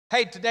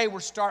Hey, today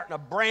we're starting a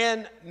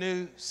brand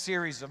new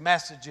series of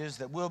messages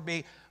that will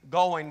be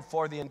going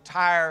for the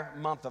entire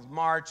month of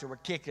March, and we're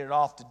kicking it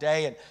off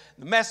today. And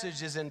the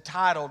message is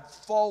entitled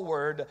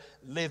Forward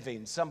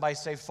Living. Somebody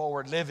say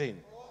forward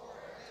living.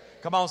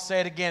 Come on,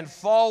 say it again.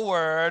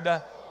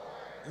 Forward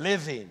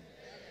living.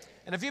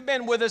 And if you've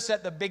been with us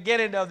at the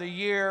beginning of the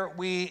year,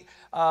 we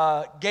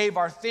gave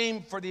our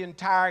theme for the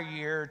entire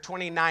year,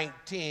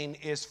 2019,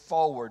 is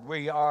forward.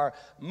 We are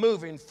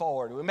moving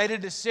forward. We made a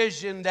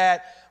decision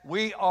that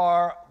we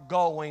are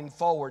going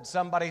forward.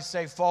 Somebody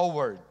say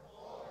forward.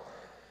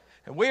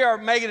 And we are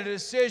making a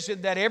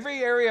decision that every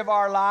area of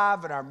our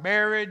life, and our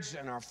marriage,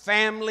 and our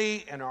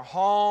family, and our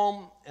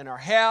home, and our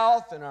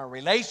health, and our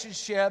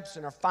relationships,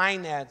 and our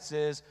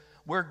finances,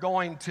 we're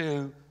going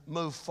to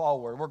move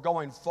forward. We're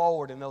going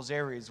forward in those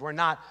areas. We're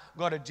not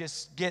going to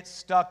just get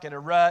stuck in a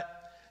rut,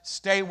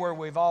 stay where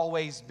we've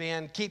always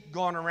been, keep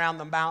going around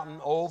the mountain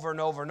over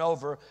and over and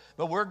over,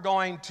 but we're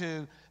going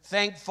to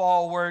think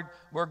forward.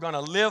 We're going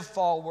to live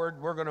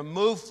forward. We're going to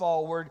move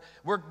forward.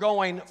 We're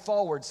going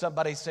forward.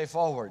 Somebody say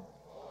forward.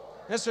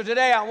 And so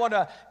today I want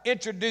to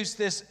introduce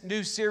this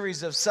new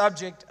series of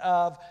subject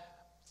of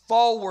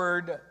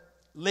forward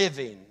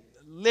living,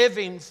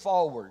 living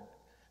forward,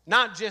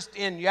 not just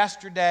in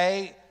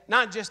yesterday,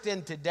 not just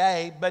in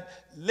today, but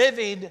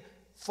living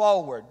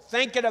forward,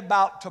 thinking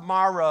about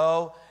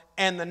tomorrow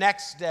and the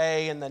next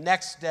day and the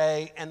next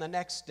day and the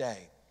next day.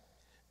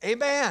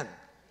 Amen.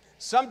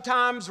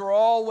 Sometimes we're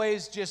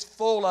always just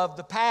full of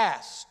the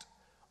past,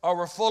 or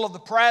we're full of the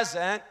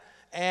present,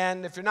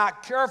 and if you're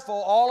not careful,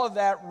 all of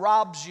that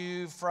robs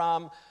you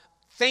from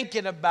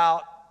thinking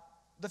about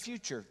the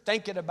future,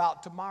 thinking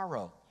about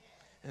tomorrow.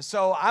 And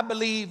so I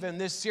believe in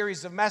this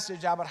series of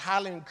message, I would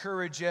highly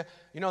encourage you.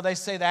 You know, they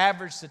say the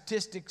average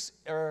statistics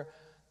are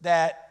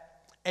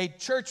that a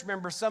church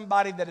member,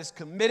 somebody that is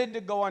committed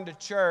to going to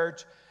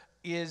church,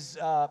 is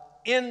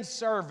in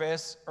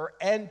service or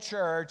in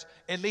church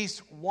at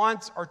least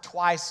once or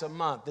twice a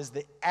month is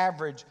the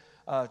average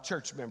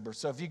church member.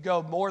 So if you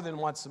go more than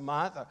once a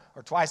month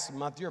or twice a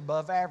month, you're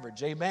above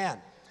average. Amen.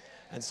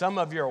 And some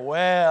of you are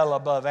well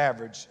above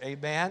average.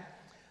 Amen.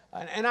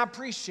 And I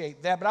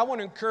appreciate that, but I want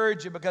to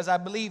encourage you because I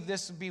believe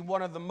this would be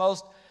one of the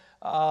most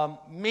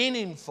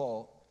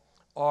meaningful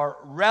or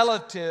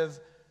relative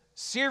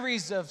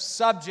series of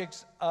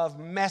subjects of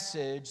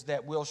message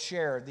that we'll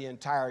share the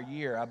entire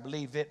year. I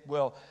believe it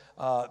will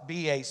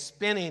be a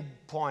spinning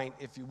point,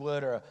 if you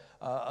would, or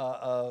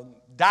a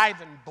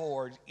diving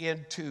board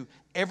into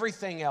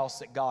everything else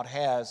that God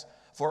has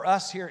for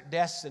us here at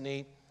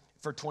Destiny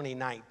for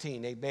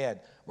 2019. Amen.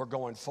 We're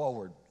going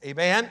forward.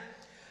 Amen.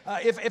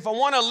 If I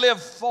want to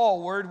live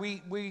forward,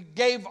 we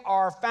gave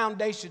our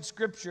foundation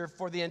scripture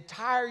for the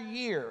entire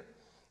year.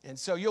 And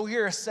so you'll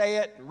hear us say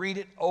it and read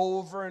it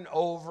over and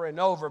over and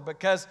over,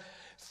 because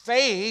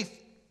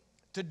faith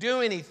to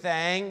do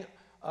anything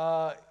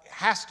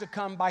has to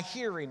come by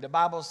hearing. The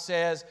Bible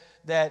says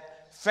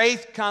that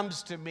faith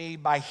comes to me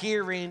by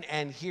hearing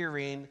and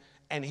hearing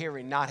and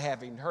hearing, not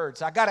having heard.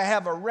 So I got to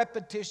have a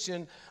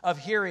repetition of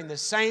hearing the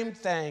same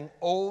thing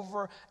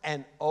over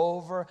and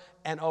over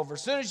and over.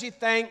 As soon as you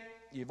think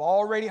you've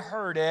already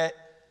heard it,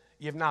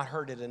 you've not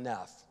heard it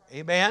enough.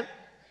 Amen?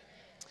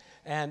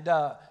 And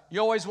you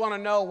always want to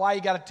know why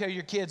you got to tell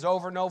your kids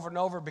over and over and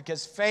over,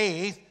 because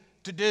faith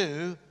to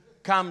do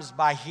comes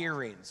by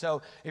hearing.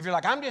 So if you're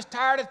like, I'm just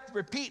tired of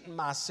repeating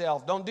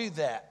myself, don't do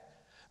that.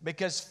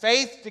 Because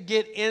faith to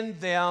get in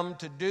them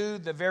to do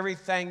the very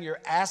thing you're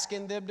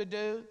asking them to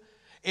do,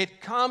 it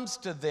comes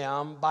to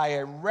them by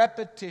a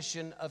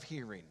repetition of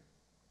hearing.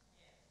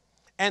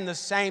 And the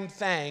same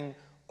thing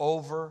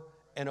over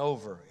and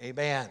over.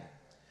 Amen.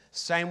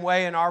 Same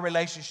way in our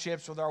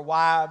relationships with our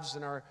wives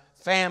and our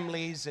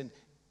families and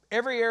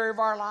every area of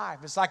our life.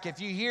 It's like if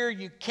you hear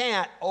you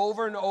can't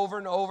over and over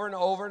and over and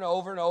over and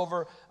over and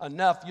over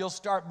enough, you'll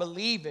start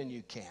believing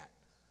you can't.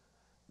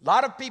 A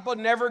lot of people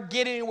never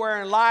get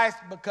anywhere in life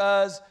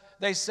because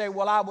they say,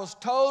 well, I was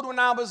told when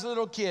I was a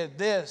little kid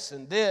this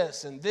and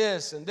this and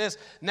this and this.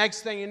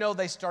 Next thing you know,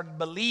 they started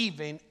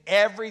believing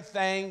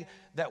everything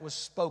that was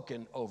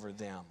spoken over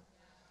them.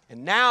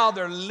 And now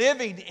they're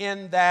living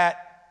in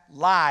that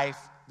life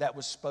that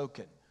was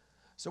spoken.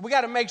 So we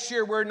got to make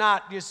sure we're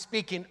not just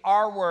speaking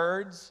our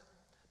words,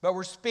 but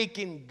we're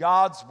speaking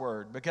God's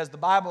word, because the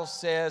Bible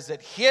says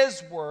that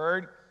His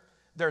word,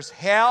 there's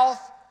health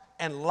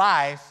and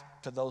life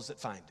to those that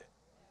find it.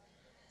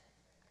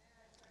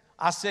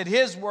 I said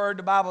His word,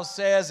 the Bible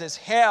says, is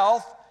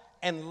health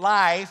and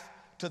life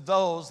to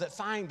those that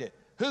find it.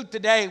 Who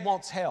today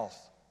wants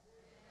health?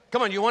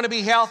 Come on, you want to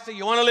be healthy?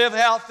 You want to live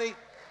healthy?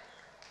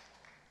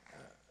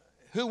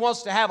 Who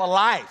wants to have a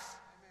life?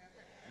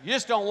 You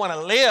just don't want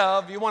to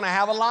live, you want to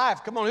have a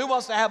life. Come on, who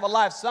wants to have a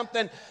life?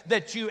 Something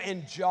that you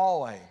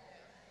enjoy.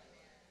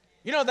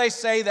 You know, they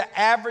say the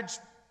average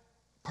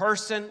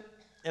person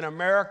in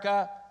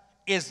America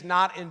is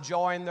not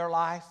enjoying their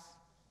life.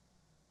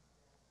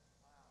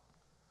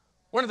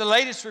 One of the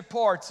latest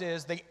reports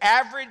is the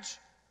average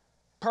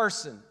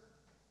person,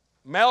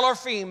 male or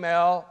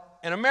female,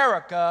 in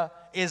America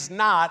is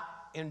not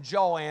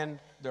enjoying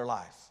their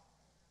life.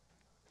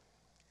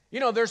 You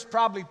know, there's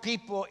probably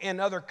people in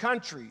other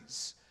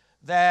countries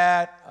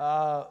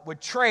that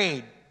would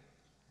trade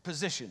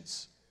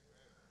positions,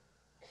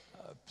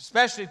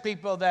 especially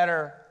people that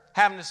are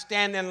having to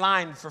stand in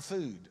line for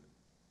food.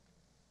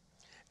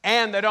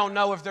 And they don't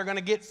know if they're going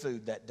to get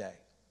food that day.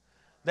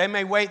 They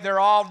may wait there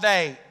all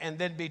day and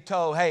then be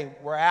told, hey,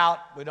 we're out,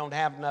 we don't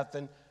have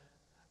nothing.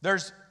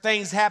 There's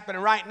things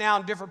happening right now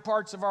in different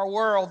parts of our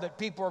world that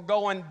people are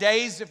going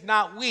days, if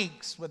not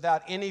weeks,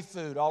 without any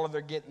food. All of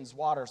they're getting is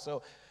water.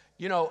 So,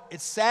 you know,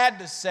 it's sad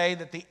to say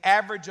that the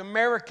average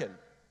American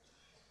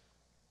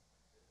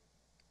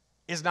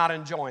is not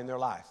enjoying their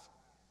life.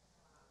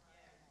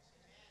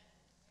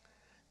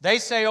 They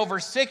say over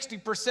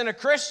 60% of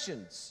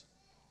Christians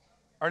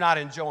are not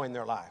enjoying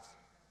their life.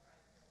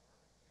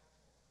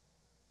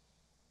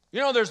 You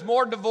know, there's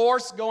more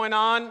divorce going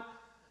on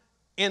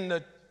in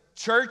the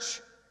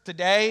church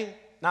today,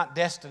 not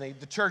Destiny,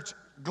 the church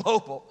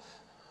global,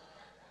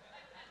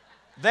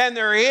 than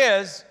there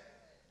is.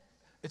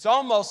 It's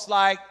almost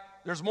like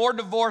there's more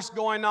divorce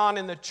going on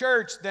in the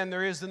church than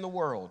there is in the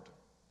world.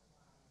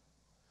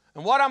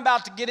 And what I'm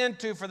about to get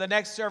into for the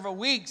next several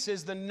weeks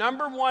is the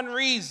number one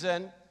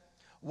reason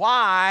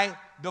why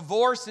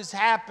divorce is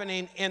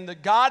happening in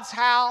God's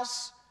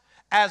house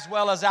as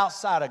well as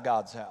outside of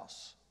God's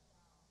house.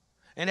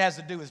 And it has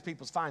to do with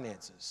people's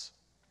finances.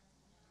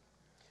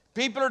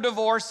 People are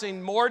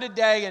divorcing more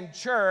today in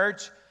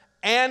church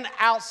and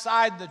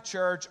outside the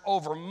church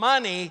over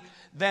money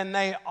than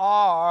they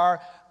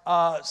are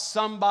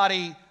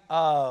somebody,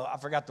 I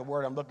forgot the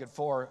word I'm looking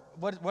for.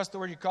 What's the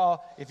word you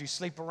call if you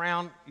sleep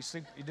around, you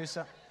do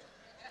something?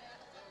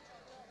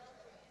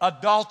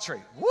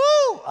 Adultery.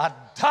 Woo!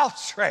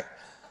 Adultery.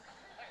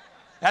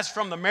 That's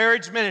from the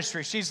marriage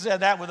ministry. She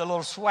said that with a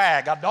little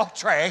swag.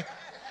 Adultery.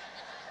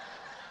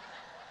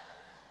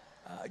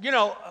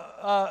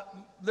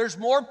 There's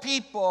more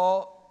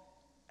people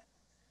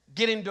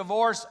getting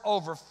divorced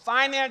over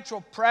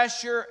financial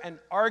pressure and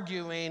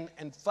arguing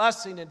and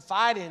fussing and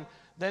fighting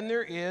than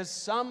there is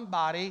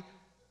somebody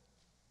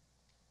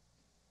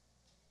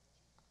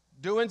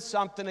doing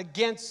something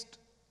against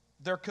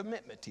their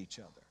commitment to each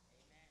other.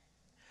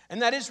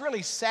 And that is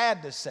really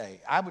sad to say.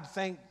 I would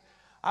think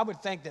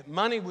that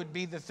money would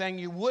be the thing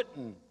you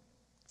wouldn't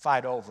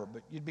fight over,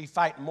 but you'd be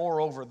fighting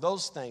more over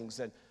those things.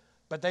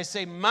 But they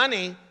say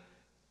money,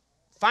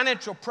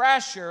 financial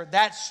pressure,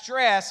 that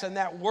stress and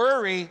that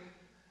worry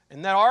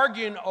and that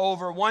arguing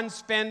over one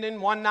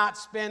spending, one not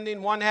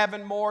spending, one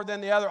having more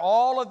than the other,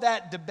 all of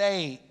that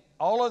debate,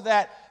 all of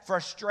that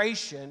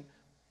frustration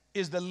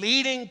is the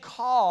leading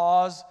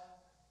cause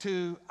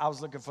to, I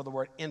was looking for the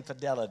word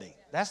infidelity.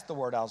 That's the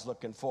word I was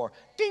looking for.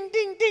 Ding,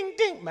 ding, ding,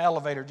 ding. My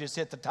elevator just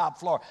hit the top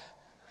floor.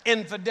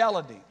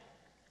 Infidelity.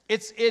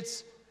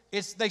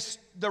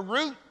 The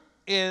root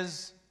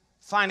is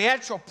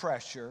financial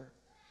pressure,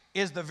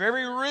 is the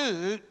very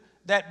root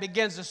that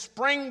begins to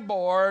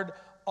springboard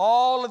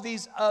all of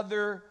these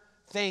other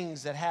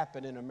things that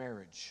happen in a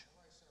marriage.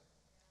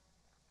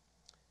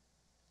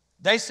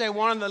 They say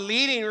one of the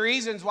leading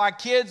reasons why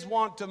kids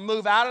want to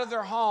move out of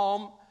their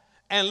home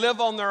and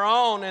live on their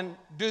own and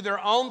do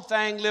their own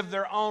thing, live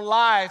their own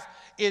life,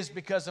 is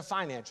because of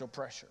financial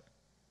pressure.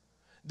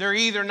 They're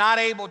either not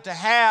able to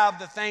have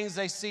the things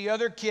they see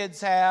other kids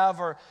have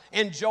or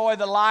enjoy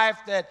the life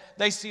that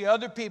they see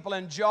other people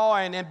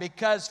enjoying. And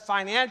because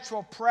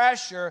financial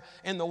pressure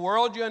in the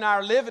world you and I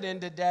are living in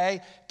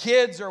today,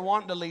 kids are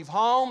wanting to leave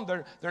home.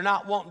 They're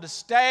not wanting to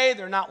stay.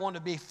 They're not wanting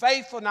to be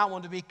faithful, not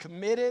wanting to be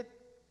committed.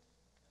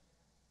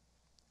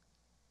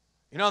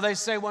 You know, they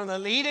say one of the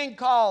leading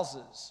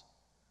causes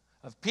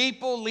of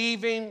people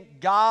leaving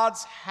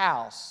God's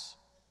house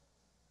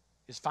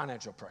is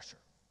financial pressure.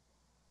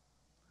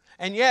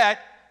 And yet,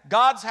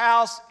 God's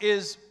house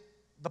is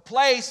the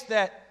place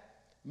that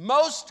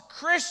most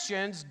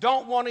Christians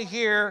don't want to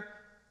hear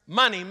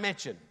money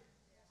mentioned.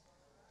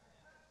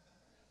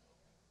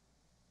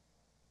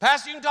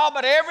 Pastor, you can talk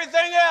about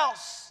everything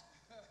else,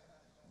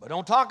 but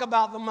don't talk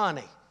about the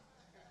money.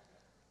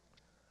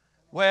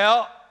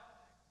 Well,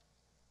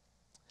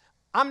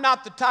 I'm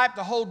not the type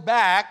to hold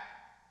back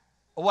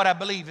what I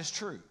believe is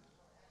true.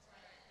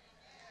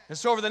 And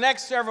so over the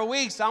next several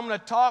weeks, I'm going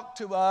to talk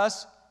to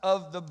us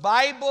of the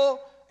Bible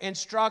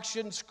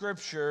instruction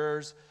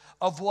scriptures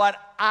of what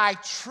I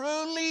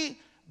truly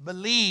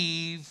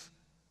believe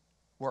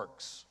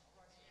works.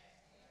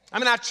 I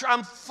mean,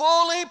 I'm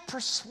fully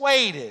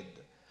persuaded.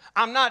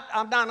 I'm not,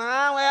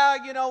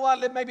 well, you know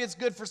what, maybe it's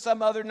good for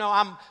some other. No,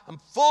 I'm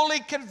fully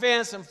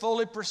convinced and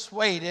fully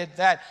persuaded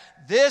that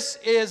this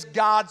is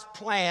God's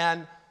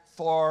plan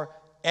for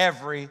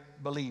every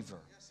believer.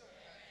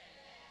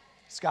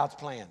 It's God's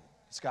plan.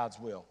 It's God's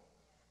will.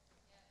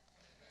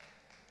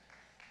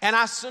 And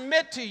I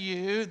submit to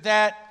you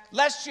that,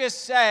 let's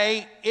just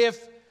say,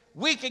 if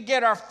we could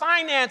get our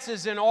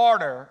finances in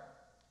order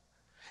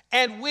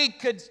and we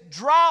could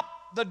drop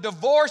the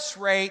divorce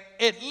rate,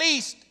 at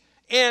least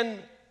in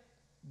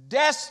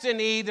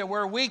Destiny, that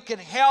where we could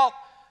help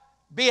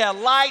be a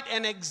light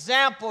and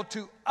example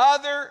to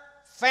other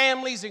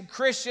families and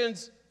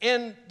Christians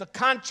in the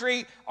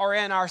country or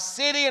in our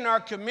city, in our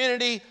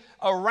community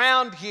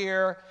around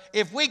here,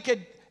 if we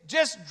could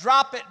just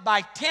drop it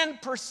by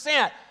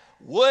 10%,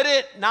 would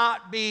it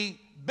not be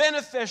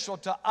beneficial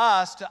to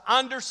us to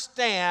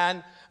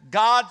understand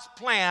God's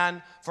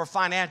plan for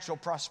financial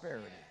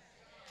prosperity?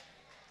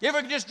 If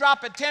we could just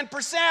drop it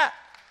 10%,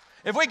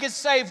 if we could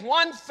save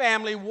one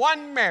family,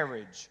 one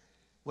marriage,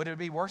 would it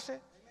be worth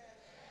it?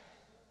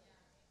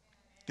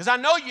 Because I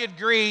know you'd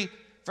agree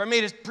for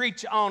me to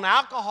preach on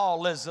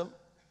alcoholism,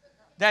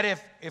 that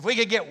if we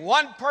could get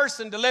one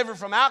person delivered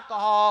from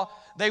alcohol,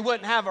 they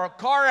wouldn't have a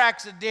car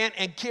accident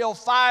and kill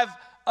 5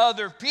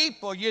 other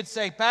people. You'd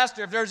say,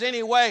 Pastor, if there's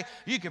any way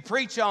you could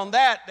preach on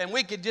that, then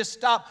we could just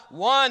stop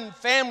one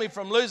family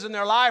from losing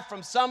their life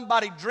from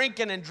somebody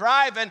drinking and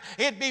driving.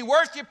 It'd be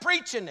worth you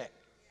preaching it.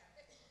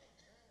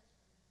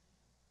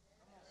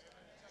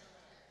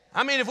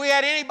 I mean, if we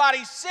had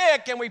anybody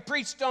sick and we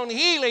preached on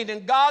healing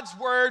and God's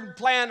word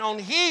plan on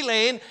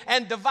healing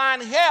and divine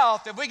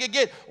health, if we could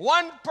get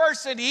one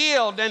person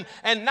healed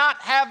and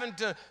not having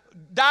to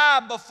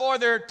die before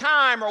their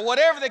time or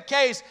whatever the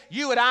case,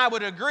 you and I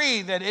would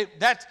agree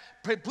that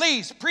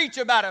please preach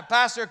about it,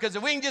 Pastor, because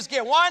if we can just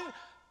get one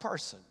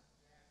person.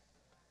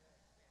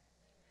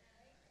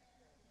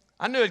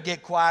 I knew it'd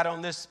get quiet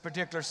on this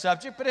particular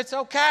subject, but it's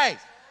okay.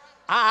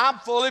 I'm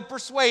fully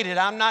persuaded.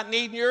 I'm not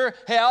needing your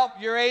help,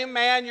 your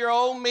amen, your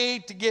old me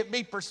to get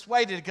me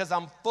persuaded, because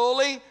I've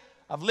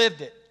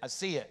lived it. I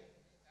see it.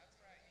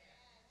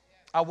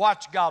 I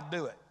watch God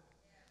do it.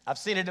 I've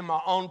seen it in my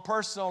own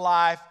personal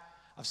life.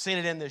 I've seen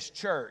it in this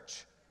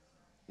church.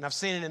 And I've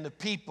seen it in the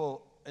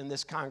people in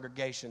this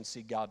congregation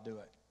see God do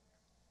it.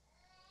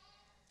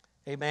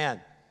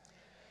 Amen.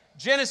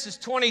 Genesis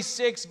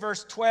 26,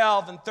 verse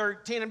 12 and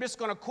 13. I'm just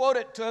going to quote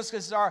it to us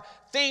because it's our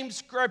theme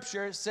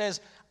scripture. It says,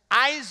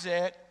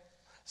 Isaac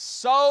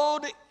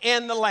sowed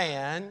in the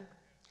land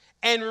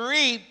and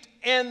reaped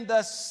in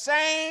the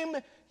same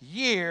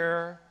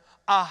year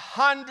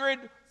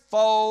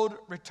 100-fold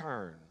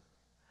return.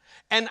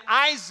 And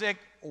Isaac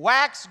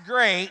waxed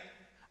great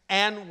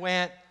and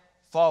went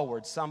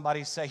forward.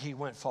 Somebody say he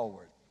went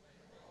forward.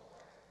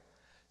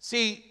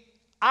 See,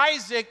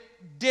 Isaac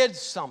did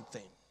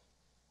something.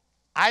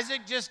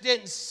 Isaac just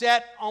didn't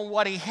sit on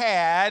what he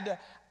had.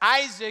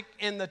 Isaac,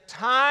 in the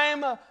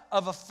time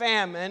of a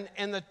famine,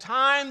 in the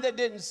time that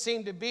didn't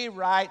seem to be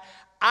right,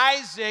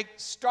 Isaac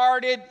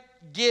started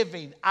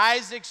giving.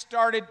 Isaac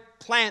started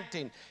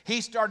planting.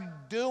 He started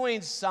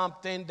doing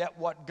something that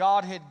what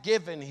God had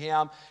given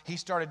him, he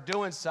started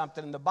doing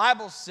something. And the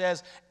Bible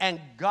says,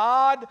 and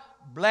God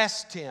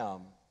blessed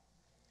him.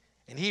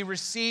 And he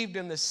received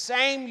in the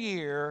same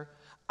year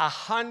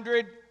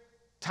 100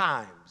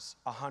 times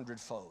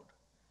 100-fold.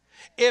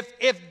 If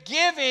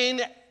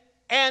giving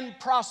and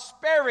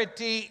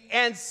prosperity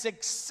and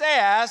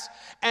success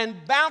and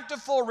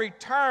bountiful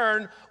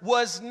return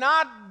was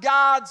not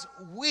God's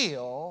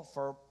will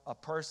for a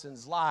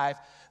person's life,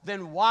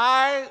 then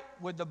why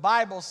would the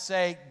Bible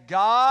say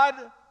God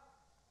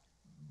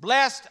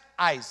blessed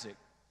Isaac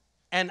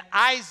and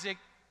Isaac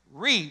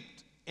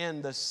reaped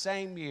in the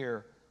same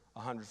year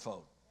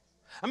 100-fold?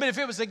 I mean, if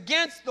it was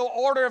against the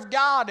order of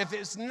God, if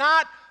it's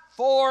not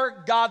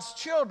for God's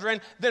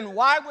children, then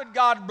why would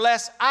God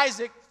bless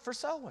Isaac for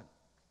sowing?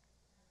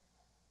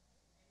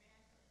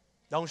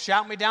 Don't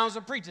shout me down as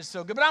a preacher,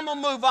 so good. But I'm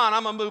going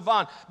to move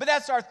on. But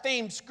that's our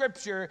theme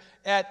scripture,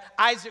 that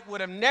Isaac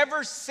would have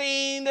never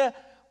seen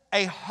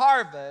a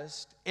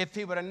harvest if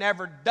he would have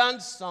never done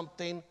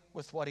something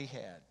with what he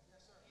had.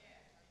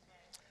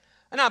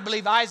 And I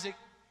believe Isaac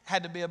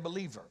had to be a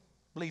believer.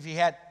 I believe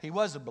he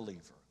was a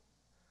believer.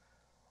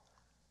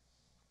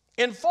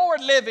 In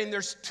forward living,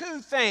 there's 2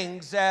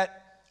 things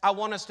that I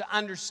want us to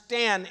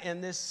understand in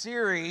this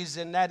series,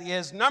 and that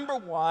is, number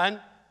 1,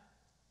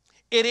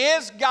 it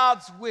is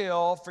God's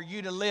will for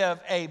you to live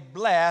a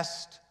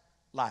blessed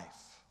life.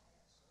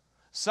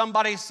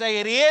 Somebody say,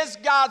 it is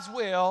God's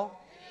will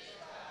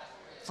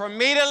for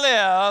me to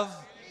live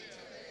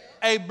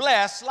a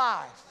blessed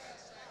life.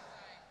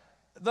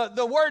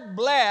 The word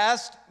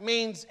blessed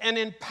means an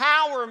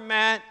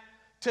empowerment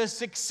to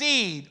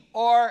succeed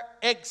or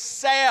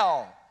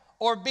excel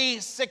or be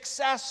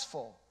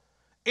successful.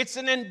 It's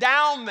an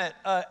endowment,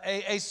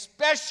 a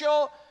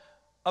special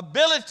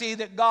ability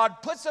that God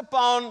puts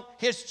upon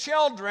His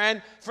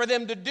children for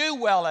them to do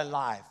well in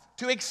life,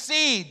 to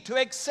exceed, to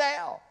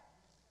excel.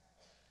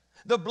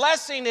 The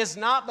blessing is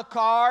not the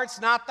car,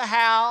 it's not the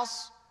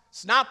house,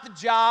 it's not the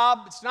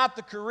job, it's not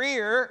the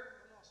career,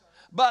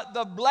 but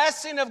the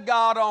blessing of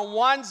God on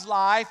one's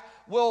life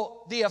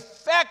the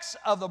effects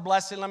of the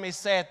blessing, let me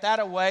say it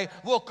that way,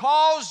 will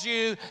cause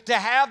you to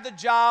have the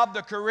job,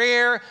 the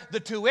career, the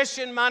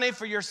tuition money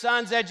for your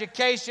son's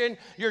education,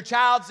 your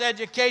child's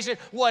education,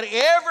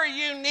 whatever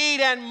you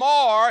need and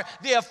more,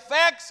 the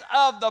effects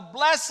of the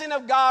blessing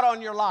of God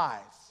on your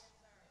life.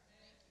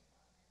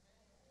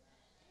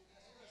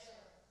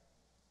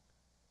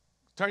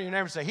 Turn to your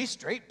neighbor and say, he's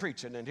straight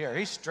preaching in here.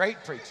 He's straight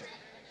preaching.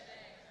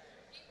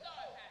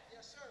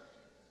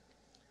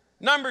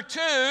 Number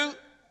 2,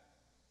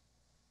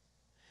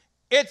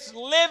 It's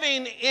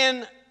living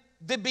in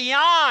the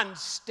beyond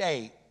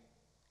state.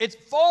 It's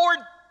forward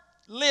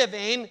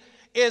living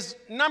is,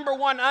 number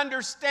one,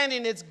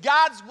 understanding it's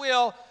God's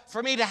will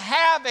for me to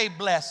have a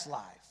blessed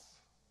life.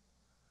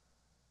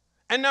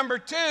 And number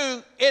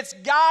two, it's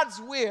God's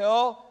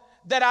will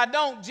that I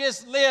don't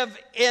just live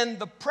in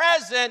the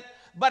present,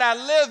 but I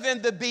live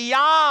in the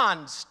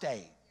beyond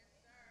state.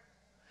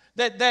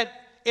 That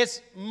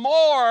it's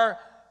more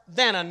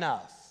than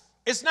enough.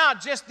 It's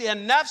not just the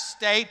enough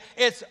state,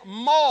 it's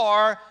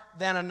more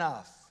than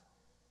enough.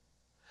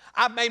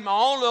 I've made my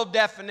own little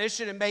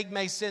definition. It may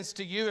make sense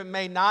to you, it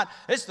may not.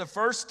 It's the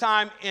first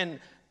time in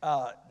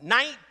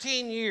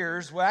 19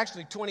 years, well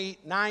actually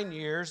 29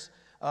 years,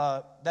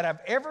 that I've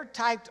ever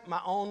typed my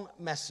own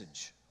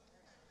message.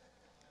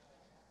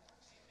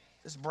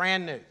 It's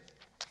brand new,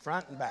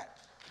 front and back,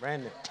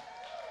 brand new.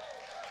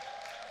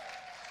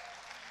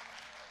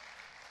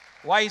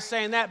 Why are you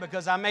saying that?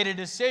 Because I made a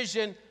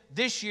decision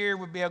this year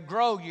would be a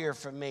grow year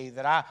for me,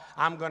 that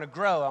I'm going to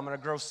grow. I'm going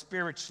to grow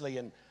spiritually.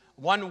 And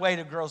one way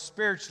to grow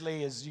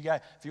spiritually is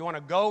if you want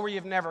to go where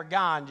you've never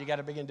gone, you got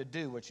to begin to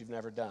do what you've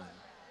never done.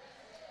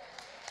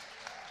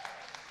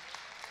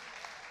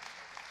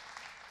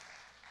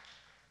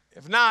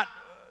 If not,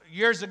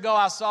 years ago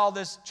I saw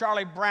this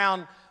Charlie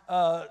Brown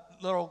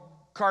little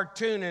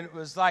cartoon, and it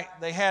was like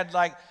they had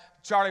like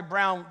Charlie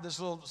Brown, this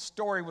little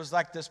story was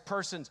like this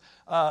person's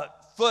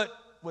foot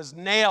was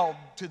nailed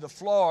to the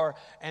floor,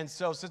 and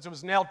so since it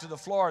was nailed to the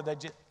floor, they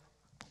just,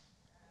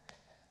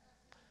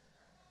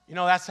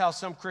 that's how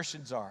some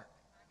Christians are.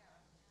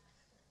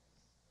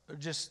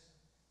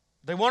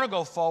 They want to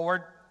go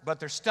forward, but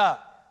they're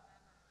stuck.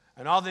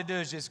 And all they do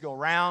is just go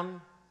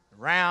round,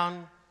 and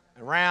round,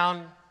 and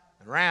round,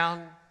 and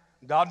round.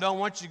 God don't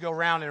want you to go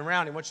round and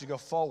round. He wants you to go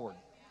forward.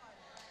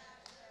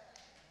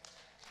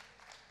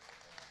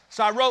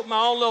 So I wrote my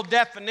own little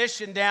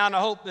definition down. I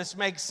hope this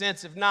makes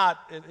sense. If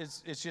not,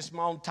 it's just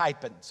my own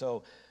typing.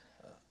 So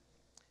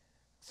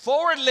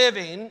forward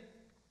living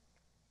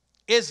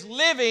is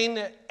living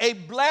a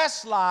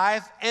blessed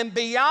life and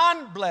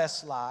beyond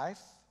blessed life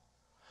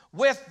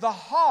with the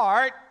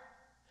heart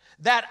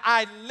that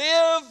I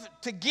live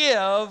to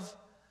give,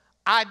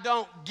 I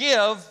don't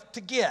give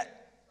to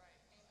get.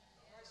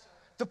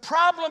 The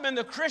problem in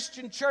the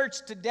Christian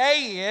church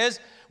today is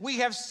we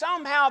have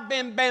somehow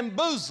been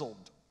bamboozled.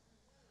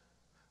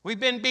 We've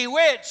been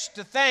bewitched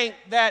to think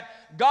that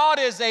God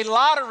is a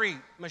lottery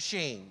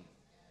machine.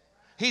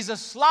 He's a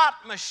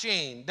slot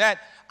machine that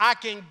I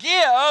can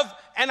give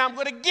and I'm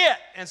going to get.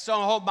 And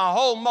so my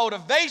whole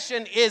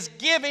motivation is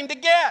giving to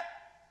get.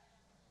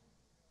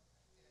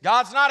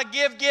 God's not a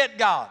give-get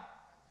God.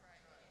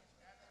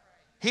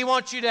 He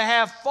wants you to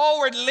have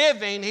forward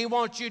living. He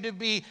wants you to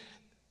be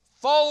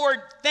forward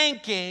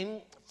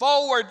thinking,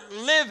 forward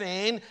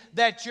living,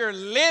 that you're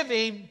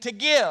living to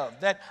give.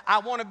 That I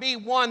want to be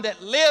one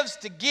that lives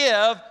to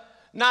give,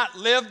 not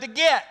live to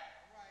get.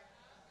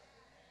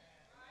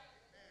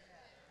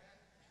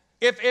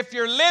 If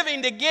you're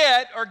living to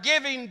get or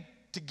giving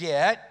to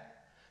get,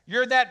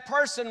 you're that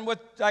person with,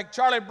 like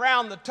Charlie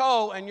Brown, the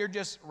toe, and you're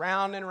just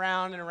round and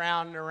round and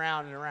round and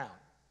round and round.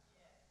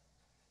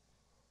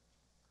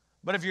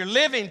 But if you're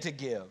living to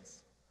give,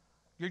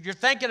 you're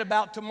thinking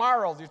about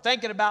tomorrow. You're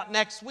thinking about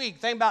next week.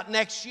 Thinking about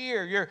next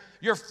year.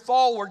 You're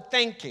forward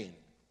thinking.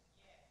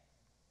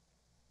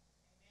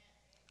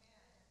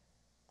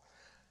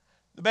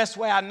 The best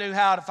way I knew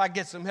how, if I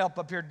get some help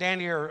up here,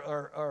 Danny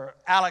or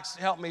Alex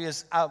help me,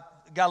 is I've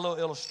got a little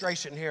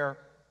illustration here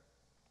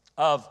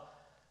of,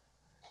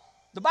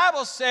 the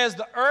Bible says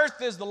the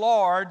earth is the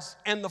Lord's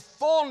and the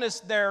fullness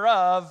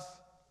thereof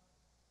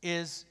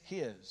is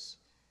His.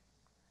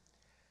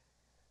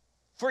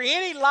 For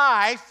any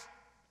life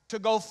to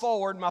go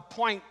forward, my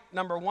point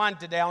number one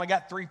today, I only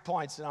got 3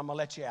 points and I'm going to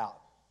let you out.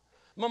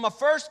 Well, my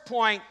first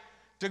point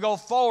to go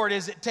forward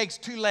is it takes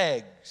 2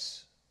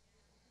 legs.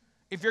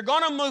 If you're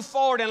going to move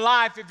forward in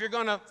life, if you're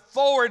going to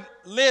forward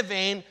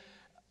living,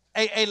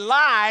 a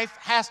life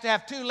has to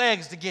have 2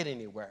 legs to get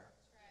anywhere.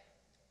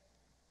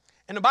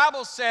 And the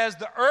Bible says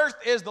the earth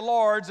is the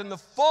Lord's and the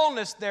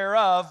fullness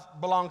thereof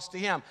belongs to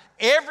Him.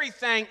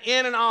 Everything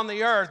in and on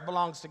the earth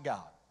belongs to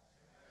God.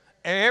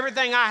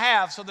 Everything I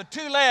have. So the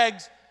 2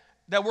 legs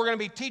that we're going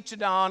to be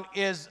teaching on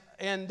is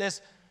in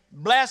this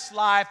blessed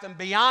life and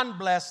beyond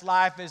blessed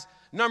life is,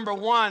 number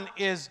one,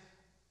 is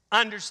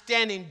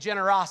understanding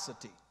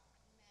generosity.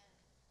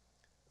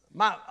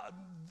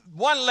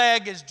 One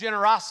leg is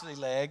generosity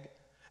leg,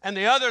 and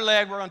the other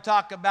leg we're going to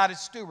talk about is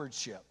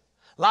stewardship.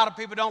 A lot of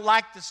people don't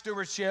like the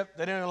stewardship.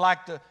 They don't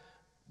like the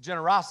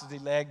generosity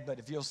leg, but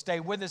if you'll stay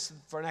with us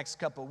for the next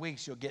couple of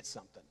weeks, you'll get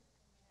something.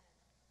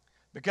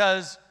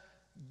 Because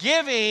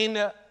giving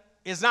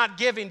is not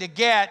giving to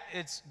get,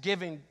 it's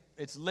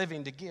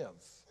living to give.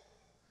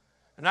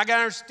 And I got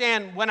to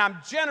understand, when I'm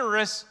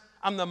generous,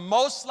 I'm the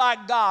most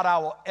like God I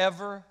will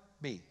ever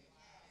be.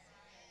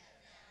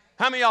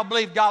 How many of y'all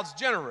believe God's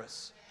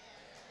generous?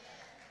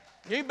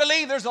 You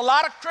believe there's a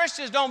lot of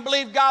Christians don't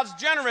believe God's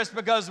generous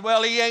because,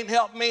 well, he ain't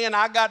helped me and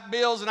I got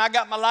bills and I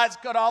got my lights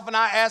cut off and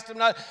I asked him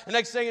not, and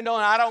next thing you know,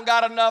 I don't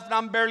got enough and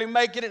I'm barely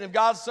making it, and if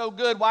God's so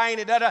good, why ain't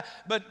it that?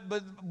 But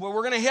we're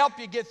going to help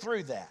you get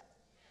through that.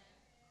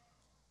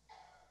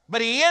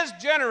 But he is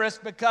generous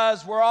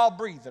because we're all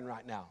breathing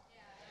right now.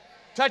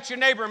 Touch your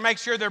neighbor and make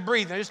sure they're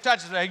breathing. Just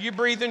touch them. You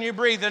breathing, you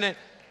breathing. And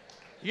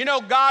you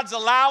know God's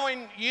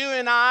allowing you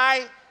and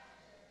I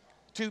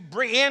to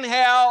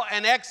inhale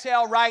and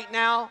exhale right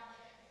now.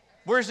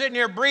 We're sitting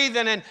here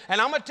breathing, and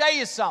I'm going to tell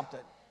you something.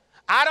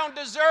 I don't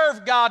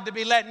deserve God to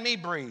be letting me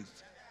breathe.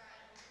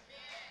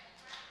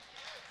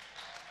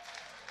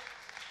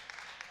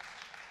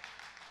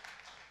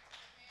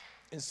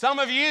 And some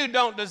of you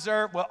don't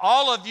deserve, well,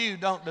 all of you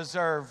don't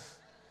deserve.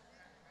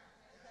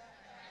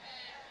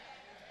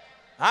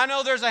 I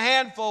know there's a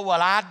handful,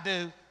 well, I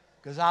do,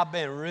 because I've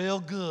been real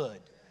good.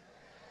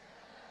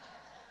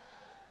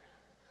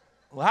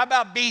 Well, how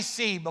about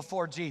BC,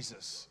 before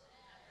Jesus?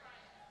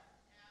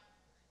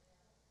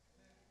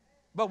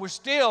 But we're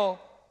still,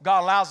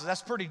 God allows us.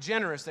 That's pretty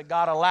generous that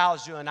God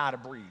allows you and I to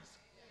breathe.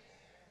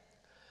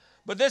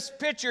 But this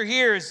picture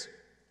here is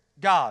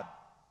God.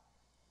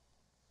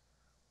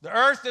 The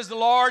earth is the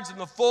Lord's and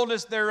the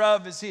fullness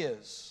thereof is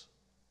his.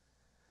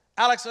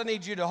 Alex, I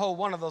need you to hold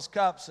one of those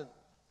cups. And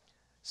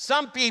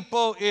some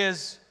people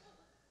is,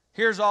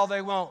 here's all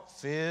they want.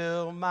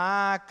 Fill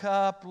my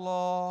cup,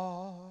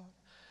 Lord.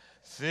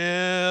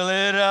 Fill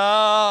it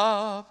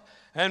up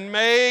and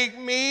make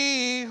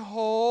me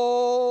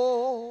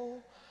whole.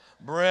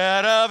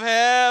 Bread of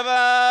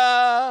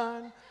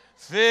heaven,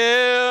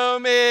 fill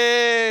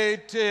me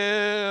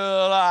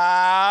till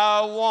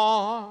I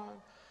want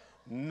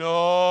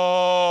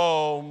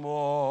no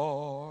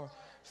more.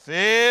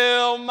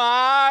 Fill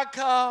my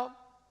cup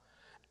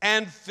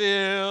and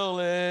fill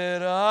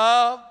it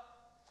up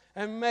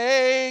and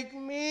make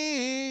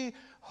me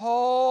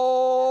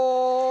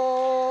whole.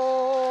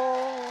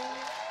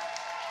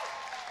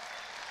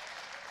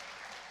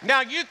 Now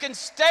you can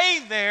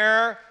stay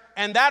there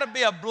and that'll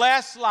be a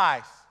blessed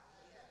life.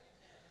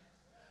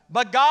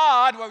 But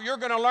God, what you're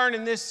going to learn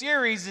in this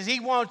series is he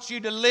wants you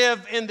to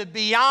live in the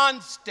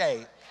beyond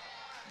state.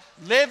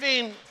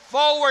 Living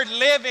forward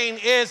living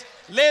is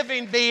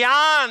living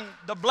beyond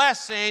the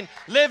blessing,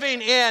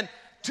 living in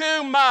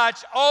too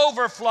much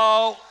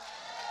overflow.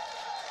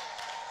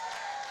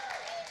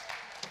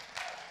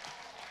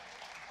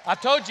 I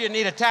told you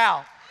need a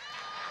towel.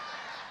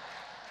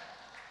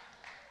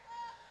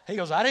 He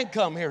goes, I didn't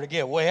come here to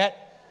get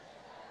wet.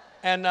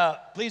 And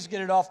please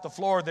get it off the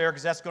floor there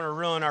because that's going to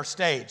ruin our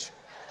stage.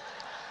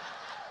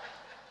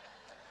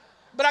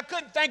 But I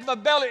couldn't think of a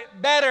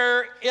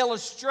better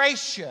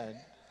illustration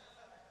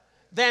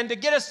than to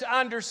get us to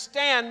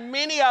understand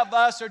many of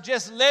us are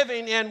just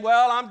living in,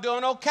 well, I'm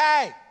doing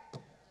okay.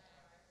 At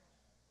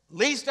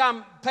least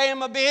I'm paying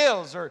my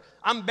bills, or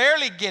I'm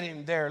barely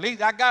getting there. At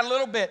least I got a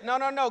little bit. No.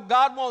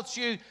 God wants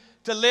you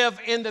to live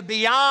in the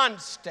beyond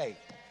state.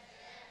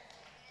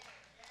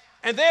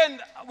 And then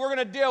we're going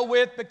to deal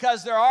with,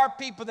 because there are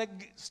people that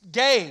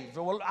gave.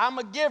 Well, I'm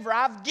a giver.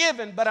 I've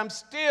given, but I'm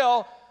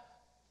still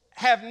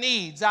have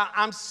needs.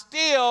 I'm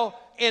still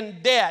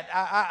in debt.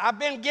 I've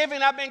been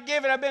giving, I've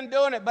been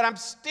doing it, but I'm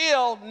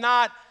still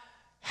not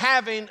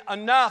having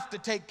enough to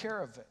take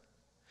care of it.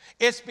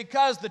 It's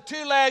because the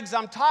two legs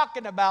I'm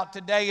talking about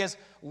today is,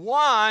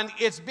 one,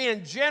 it's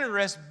being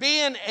generous,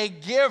 being a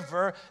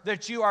giver,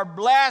 that you are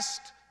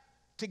blessed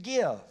to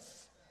give.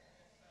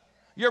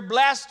 You're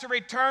blessed to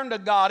return to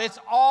God. It's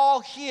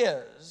all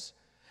his.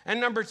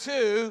 And number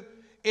two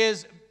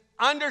is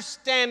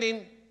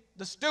understanding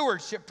the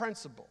stewardship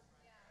principle.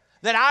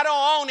 That I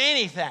don't own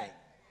anything.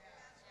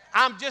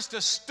 I'm just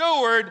a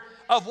steward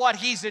of what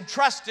he's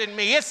entrusted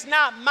me. It's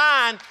not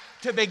mine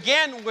to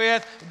begin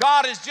with.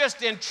 God has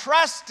just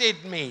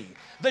entrusted me.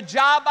 The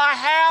job I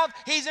have,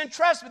 he's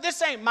entrusted me.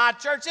 This ain't my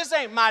church. This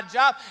ain't my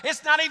job.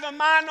 It's not even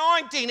my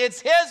anointing. It's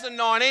his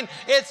anointing.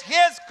 It's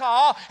his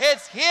call.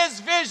 It's his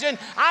vision.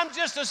 I'm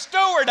just a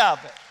steward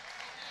of it.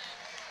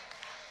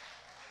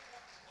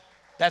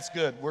 That's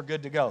good. We're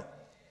good to go.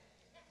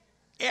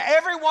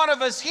 Every one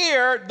of us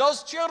here,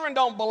 those children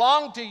don't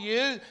belong to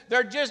you.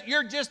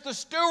 You're just the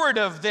steward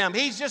of them.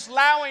 He's just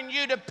allowing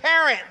you to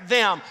parent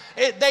them.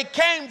 They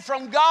came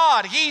from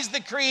God. He's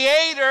the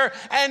creator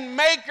and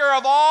maker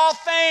of all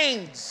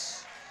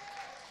things.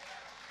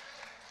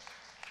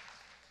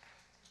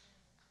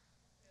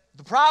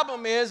 The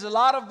problem is a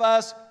lot of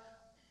us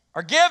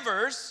are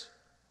givers,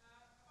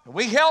 and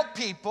we help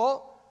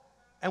people,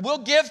 and we'll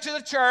give to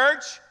the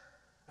church,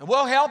 and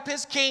we'll help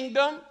his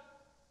kingdom.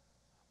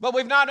 But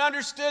we've not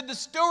understood the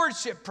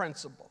stewardship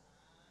principle.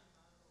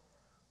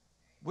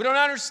 We don't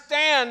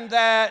understand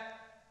that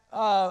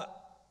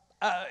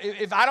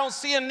if I don't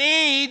see a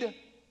need,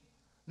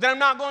 then I'm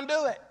not going to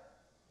do it.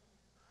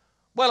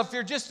 Well, if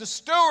you're just a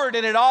steward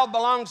and it all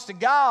belongs to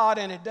God,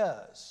 and it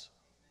does,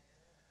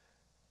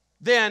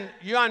 then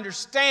you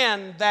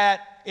understand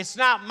that it's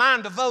not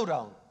mine to vote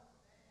on.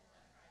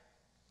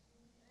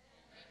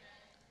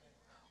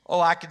 Oh,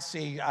 I can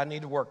see I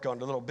need to work on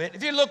it a little bit.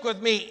 If you look with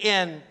me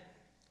in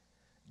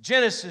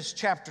Genesis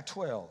chapter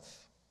 12.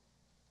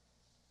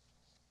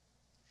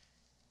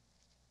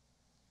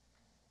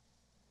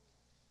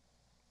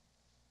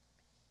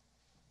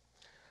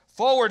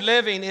 Forward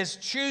living is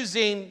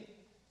choosing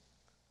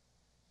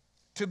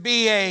to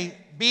be,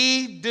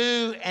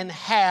 do, and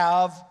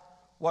have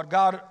what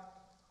God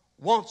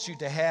wants you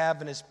to have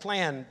and has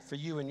planned for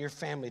you and your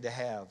family to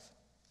have.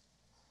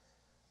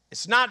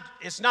 It's not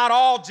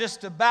all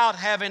just about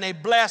having a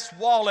blessed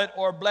wallet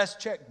or a blessed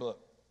checkbook.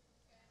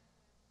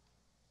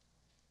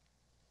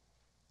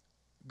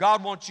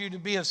 God wants you to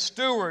be a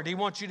steward. He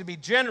wants you to be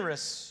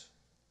generous.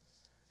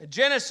 In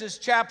Genesis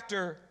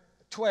chapter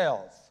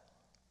 12,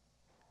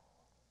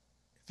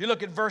 if you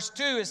look at verse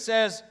 2, it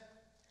says,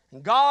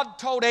 and God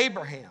told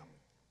Abraham,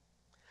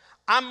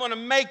 I'm going to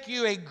make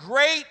you a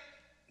great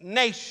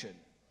nation,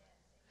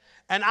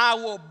 and I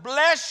will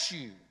bless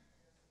you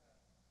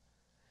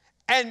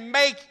and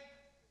make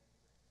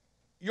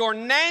your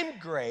name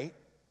great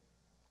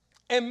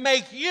and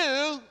make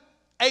you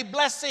a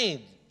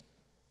blessing.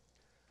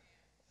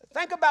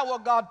 Think about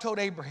what God told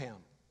Abraham.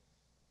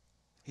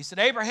 He said,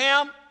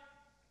 Abraham,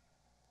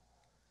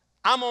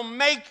 I'm going to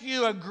make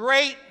you a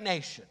great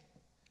nation.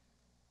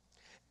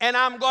 And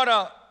I'm going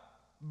to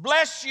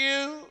bless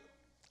you.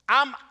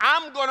 I'm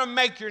going to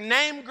make your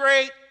name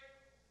great.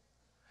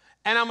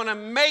 And I'm going to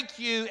make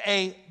you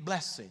a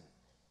blessing.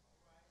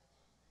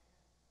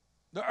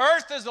 The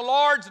earth is the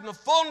Lord's and the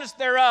fullness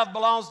thereof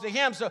belongs to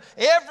Him. So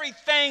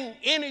everything,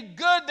 any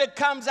good that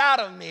comes out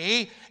of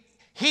me,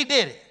 He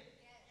did it.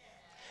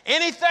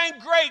 Anything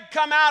great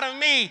come out of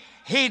me,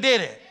 He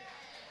did it.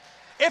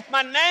 If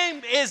my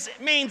name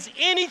means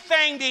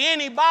anything to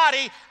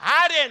anybody,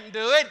 I didn't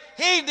do it,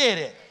 He did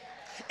it.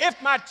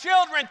 If my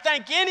children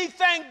think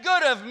anything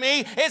good of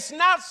me, it's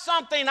not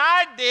something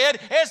I did,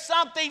 it's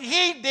something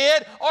He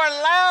did or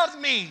allowed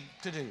me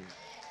to do.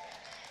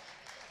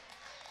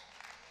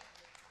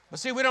 But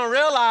see, we don't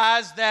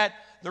realize that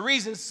the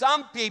reason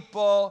some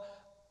people,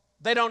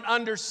 they don't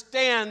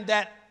understand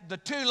that the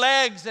two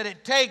legs that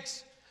it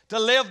takes to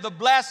live the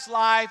blessed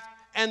life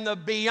and the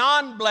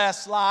beyond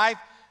blessed life,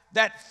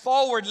 that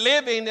forward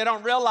living, they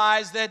don't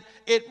realize that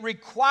it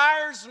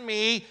requires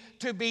me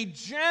to be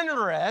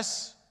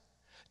generous,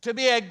 to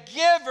be a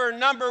giver,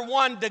 number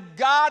one, to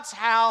God's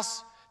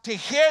house, to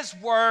His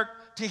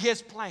work, to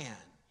His plan.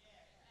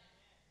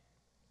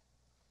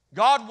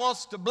 God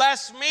wants to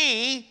bless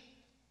me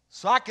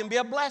so I can be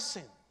a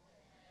blessing.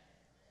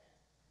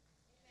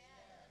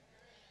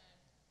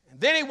 And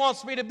then He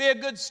wants me to be a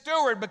good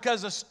steward,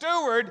 because a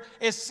steward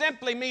is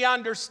simply me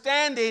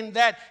understanding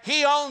that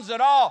He owns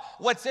it all.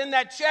 What's in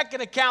that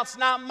checking account's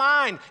not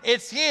mine,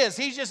 it's His.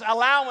 He's just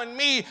allowing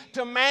me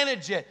to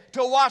manage it,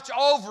 to watch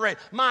over it.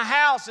 My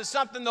house is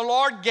something the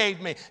Lord gave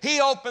me.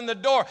 He opened the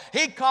door.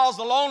 He calls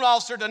the loan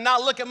officer to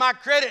not look at my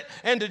credit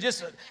and to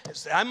just,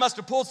 I must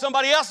have pulled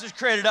somebody else's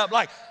credit up,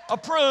 like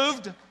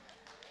approved.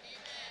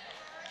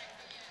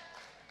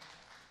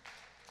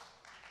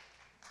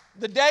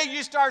 The day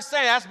you start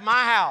saying, that's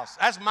my house,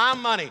 that's my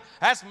money,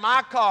 that's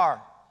my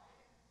car,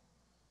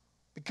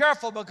 be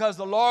careful, because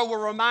the Lord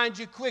will remind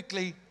you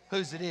quickly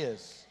whose it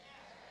is.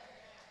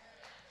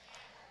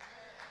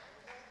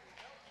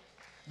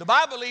 The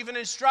Bible even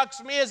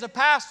instructs me as a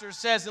pastor,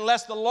 says,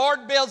 unless the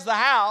Lord builds the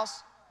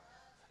house,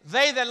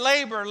 they that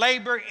labor,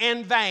 labor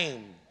in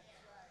vain.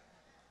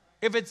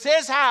 If it's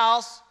His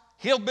house,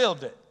 He'll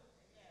build it.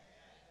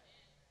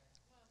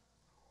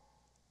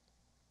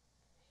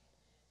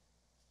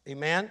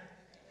 Amen?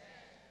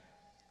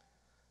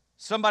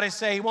 Somebody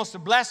say, He wants to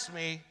bless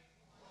me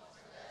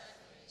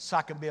so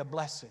I can be a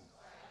blessing.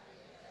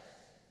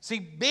 See,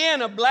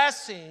 being a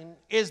blessing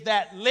is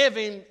that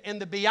living in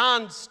the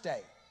beyond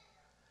state.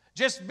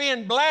 Just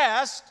being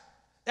blessed,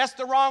 that's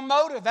the wrong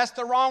motive. That's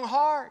the wrong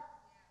heart.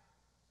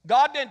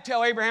 God didn't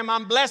tell Abraham,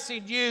 I'm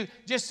blessing you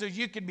just so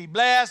you can be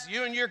blessed,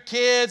 you and your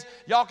kids.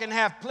 Y'all can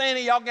have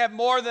plenty. Y'all can have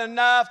more than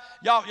enough.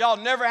 Y'all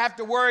never have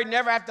to worry,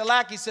 never have to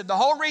lack. He said, the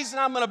whole reason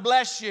I'm going to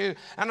bless you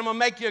and I'm going to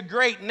make you a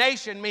great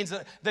nation means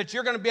that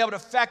you're going to be able to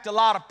affect a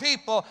lot of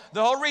people.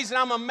 The whole reason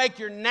I'm going to make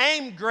your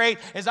name great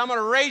is I'm going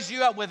to raise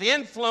you up with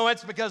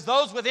influence, because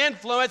those with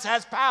influence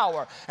has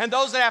power. And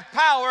those that have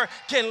power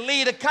can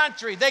lead a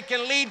country. They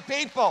can lead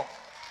people.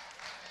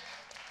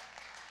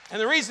 And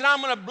the reason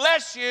I'm going to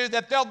bless you,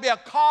 that there'll be a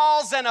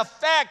cause and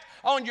effect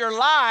on your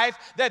life,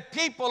 that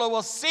people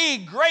will see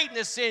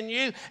greatness in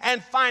you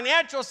and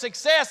financial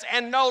success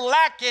and no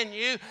lack in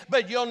you,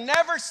 but you'll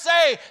never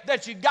say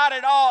that you got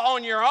it all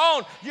on your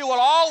own. You will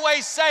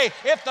always say,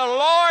 if the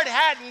Lord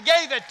hadn't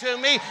gave it to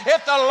me,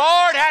 if the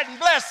Lord hadn't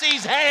blessed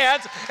these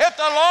hands, if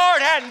the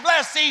Lord hadn't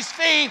blessed these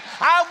feet,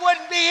 I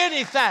wouldn't be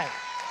anything.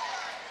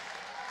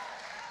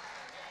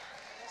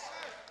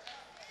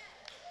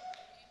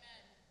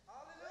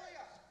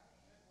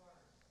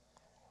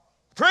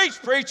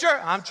 Preach,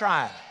 preacher. I'm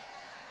trying.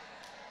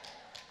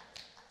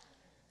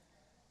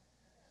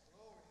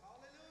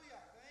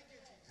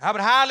 I would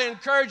highly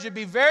encourage you to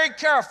be very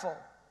careful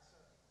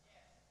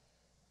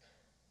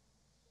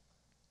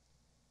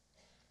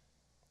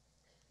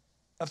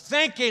of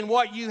thinking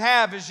what you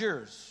have is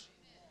yours.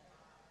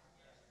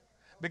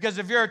 Because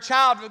if you're a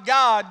child of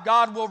God,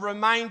 God will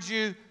remind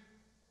you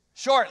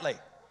shortly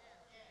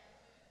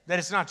that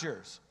it's not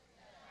yours.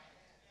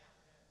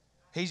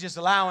 He's just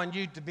allowing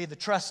you to be the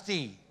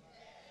trustee,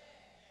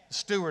 the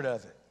steward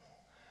of it.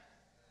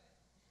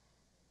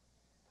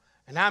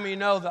 And how many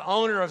know the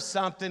owner of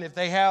something, if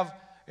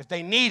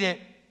they need it,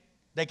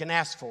 they can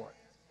ask for it?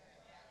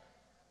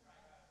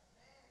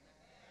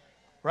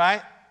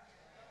 Right?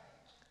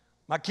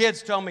 My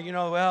kids told me,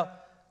 well,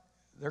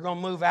 they're going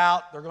to move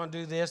out, they're going to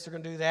do this, they're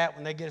going to do that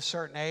when they get a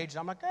certain age. And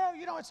I'm like,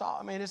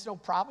 it's no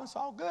problem, it's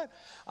all good.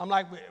 I'm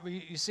like,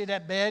 you see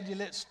that bed you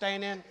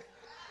staying in?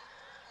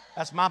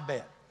 That's my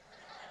bed.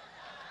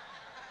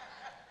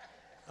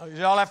 Oh, is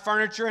all that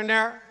furniture in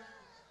there?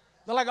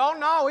 They're like, oh,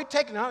 no, you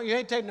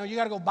ain't taking, no, you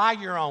got to go buy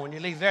your own when you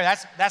leave there.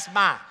 That's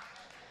mine.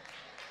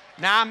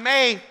 Now,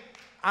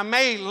 I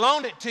may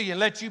loan it to you and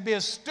let you be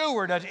a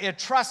steward, a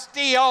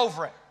trustee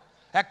over it.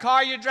 That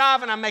car you're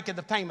driving, I'm making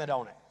the payment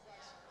on it.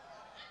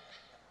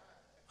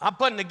 I'm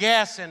putting the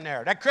gas in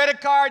there. That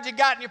credit card you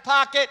got in your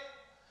pocket,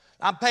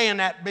 I'm paying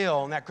that bill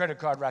on that credit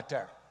card right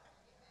there.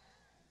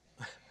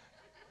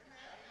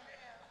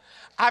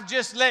 I'm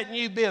just letting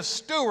you be a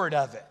steward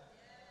of it.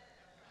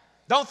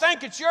 Don't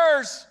think it's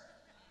yours.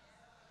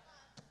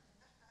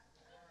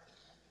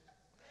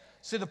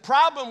 See, the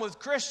problem with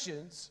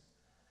Christians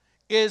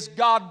is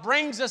God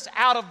brings us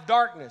out of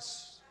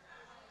darkness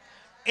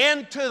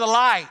into the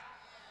light.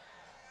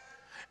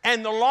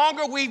 And the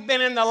longer we've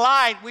been in the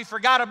light, we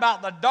forgot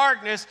about the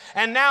darkness,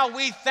 and now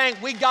we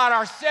think we got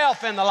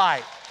ourselves in the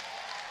light.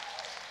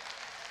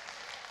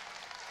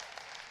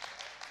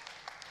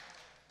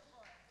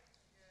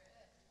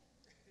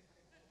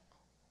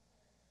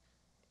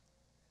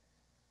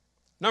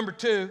 Number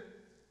two,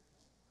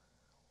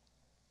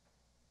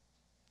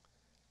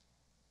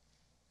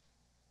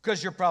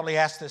 because you're probably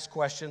asked this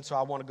question, so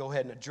I want to go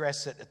ahead and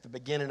address it at the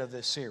beginning of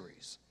this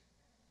series.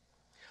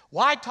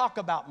 Why talk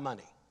about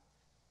money?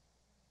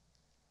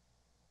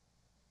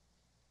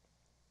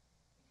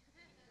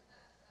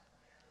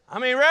 I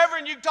mean,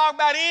 Reverend, you can talk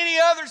about any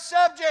other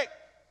subject,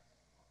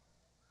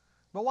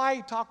 but why are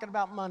you talking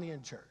about money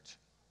in church?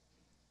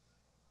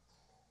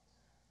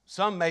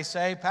 Some may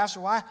say, Pastor,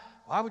 why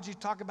would you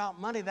talk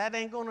about money? That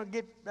ain't going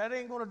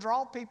to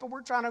draw people.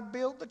 We're trying to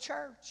build the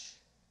church.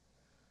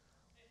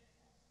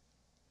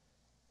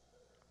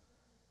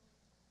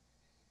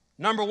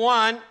 Number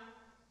one,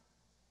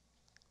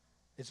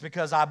 it's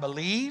because I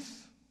believe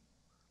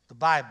the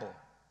Bible,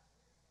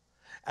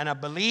 and I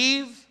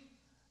believe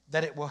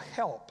that it will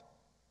help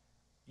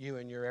you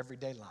in your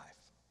everyday life.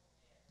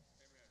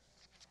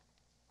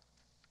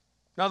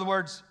 In other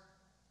words,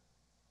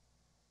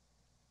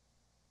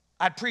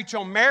 I'd preach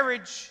on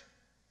marriage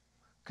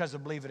because I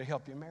believe it'll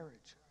help your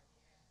marriage.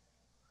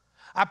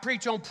 I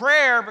preach on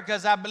prayer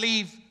because I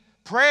believe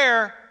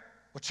prayer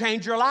will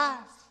change your life.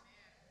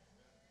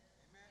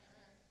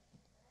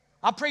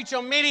 I preach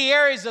on many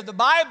areas of the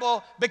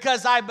Bible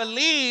because I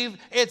believe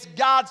it's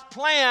God's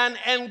plan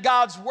and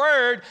God's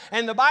word.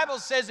 And the Bible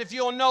says if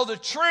you'll know the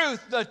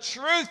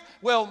truth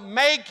will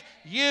make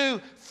you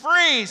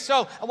free.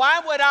 So why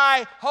would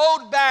I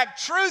hold back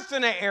truth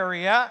in an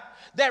area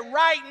that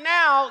right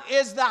now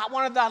is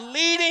one of the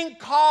leading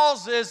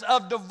causes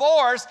of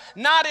divorce,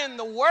 not in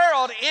the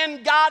world,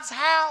 in God's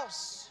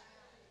house?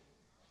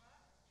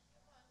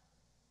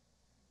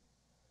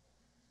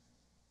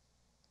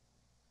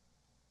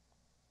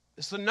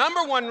 It's the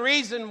number one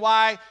reason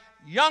why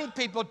young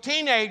people,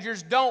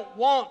 teenagers, don't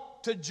want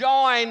to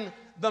join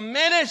the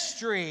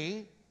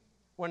ministry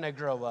when they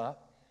grow up.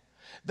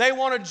 They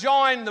want to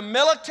join the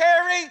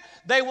military,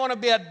 they want to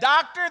be a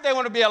doctor, they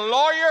want to be a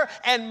lawyer,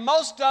 and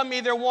most of them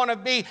either want to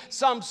be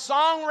some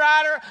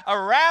songwriter,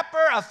 a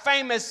rapper, a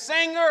famous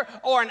singer,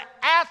 or an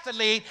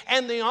athlete.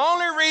 And the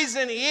only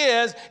reason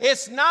is,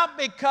 it's not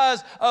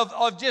because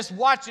of just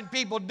watching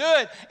people do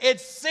it,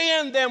 it's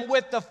seeing them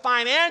with the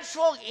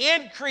financial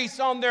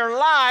increase on their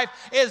life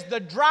is the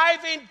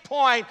driving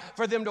point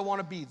for them to want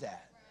to be that.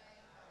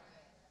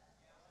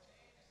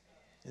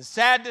 It's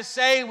sad to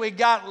say we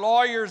got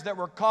lawyers that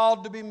were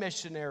called to be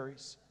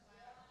missionaries.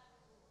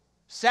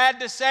 Sad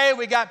to say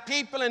we got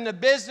people in the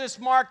business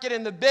market,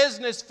 in the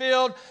business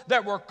field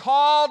that were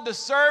called to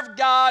serve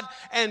God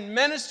and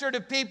minister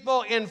to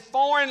people in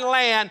foreign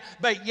land,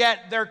 but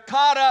yet they're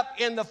caught up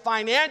in the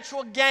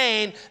financial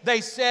gain.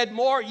 They said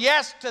more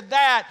yes to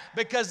that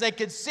because they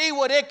could see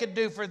what it could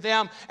do for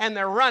them, and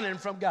they're running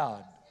from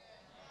God.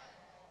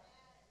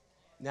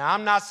 Now,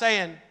 I'm not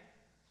saying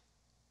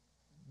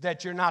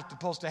that you're not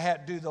supposed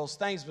to do those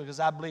things, because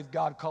I believe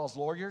God calls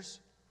lawyers,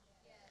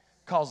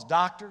 calls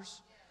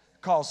doctors,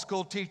 calls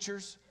school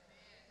teachers,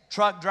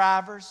 truck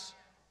drivers.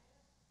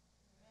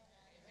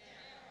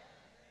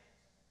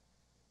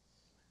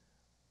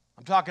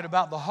 I'm talking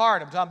about the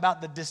heart. I'm talking about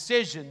the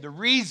decision, the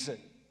reason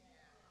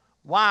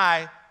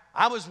why.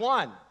 I was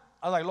one.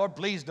 I was like, Lord,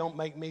 please don't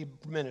make me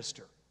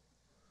minister.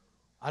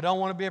 I don't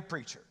want to be a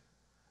preacher,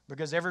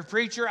 because every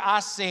preacher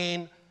I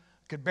seen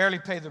could barely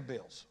pay their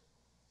bills.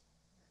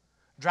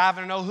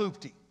 Driving an old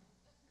hoopty.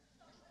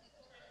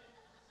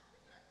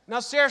 Now,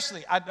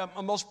 seriously,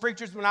 most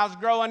preachers, when I was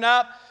growing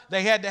up,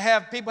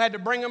 people had to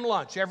bring them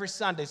lunch every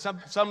Sunday.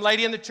 Some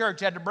lady in the church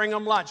had to bring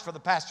them lunch for the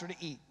pastor to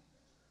eat.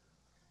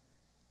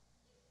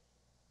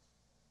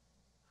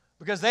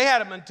 Because they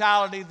had a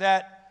mentality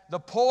that the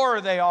poorer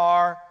they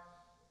are,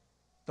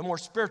 the more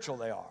spiritual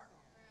they are.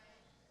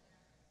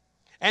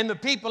 And the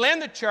people in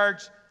the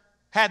church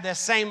had that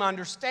same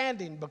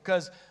understanding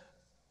because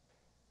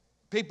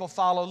people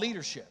follow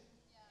leadership.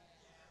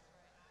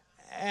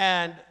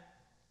 And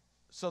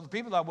so the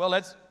people thought,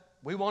 well,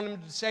 we want him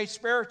to stay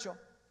spiritual.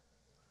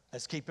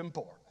 Let's keep him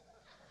poor.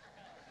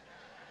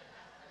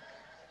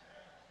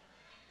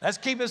 Let's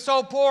keep him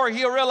so poor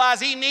he'll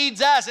realize he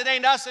needs us. It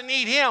ain't us that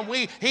need him.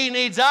 He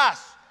needs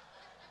us.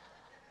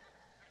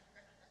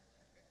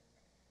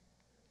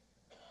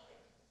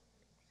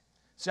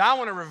 So I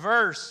want to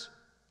reverse.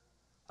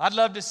 I'd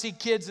love to see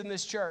kids in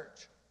this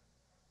church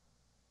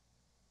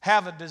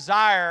have a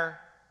desire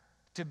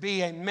to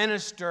be a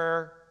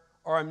minister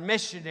or a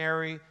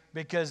missionary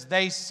because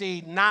they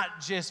see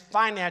not just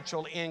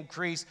financial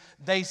increase,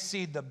 they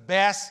see the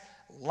best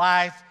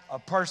life a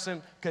person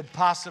could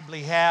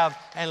possibly have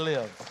and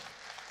live.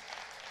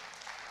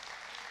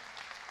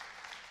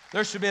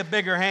 There should be a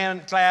bigger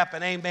hand clap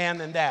and amen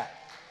than that.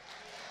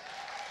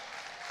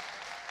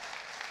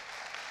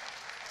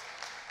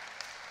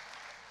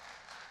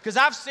 Because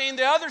I've seen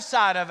the other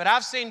side of it.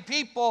 I've seen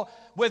people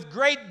with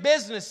great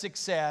business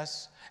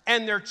success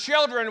and their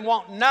children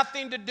want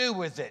nothing to do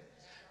with it.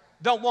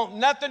 Don't want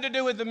nothing to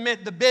do with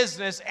the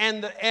business,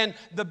 and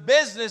the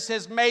business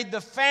has made the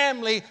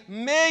family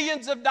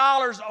millions of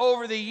dollars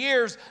over the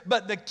years,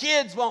 but the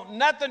kids want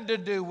nothing to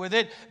do with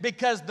it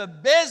because the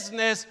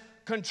business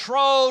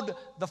controlled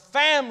the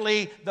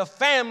family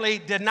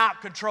did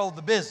not control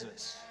the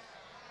business.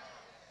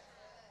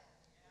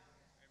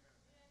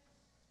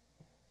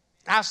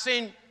 I've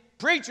seen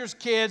preachers'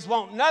 kids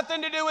want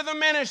nothing to do with the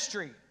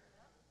ministry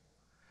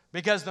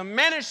because the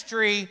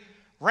ministry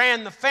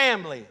ran the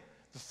family.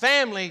 The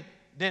family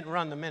didn't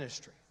run the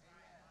ministry.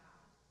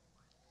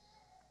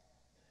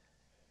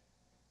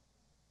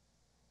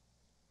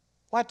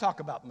 Why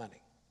talk about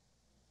money?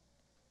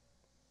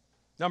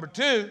 Number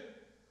two,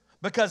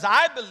 because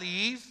I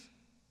believe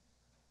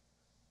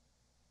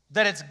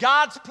that it's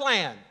God's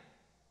plan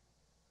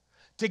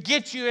to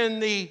get you in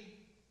the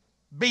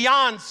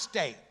beyond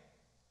state,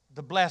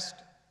 the blessed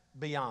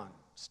beyond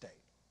state.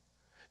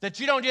 That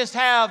you don't just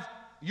have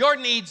your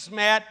needs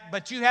met,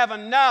 but you have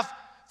enough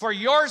for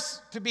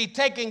yours to be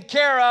taken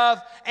care of,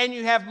 and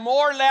you have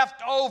more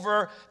left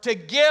over to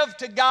give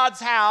to God's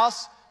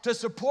house, to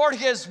support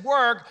His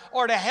work,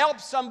 or to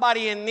help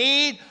somebody in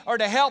need, or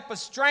to help a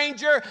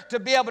stranger, to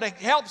be able to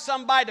help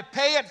somebody to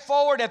pay it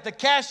forward at the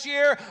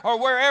cashier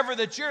or wherever,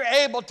 that you're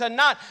able to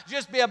not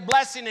just be a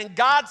blessing in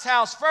God's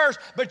house first,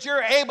 but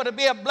you're able to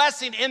be a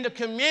blessing in the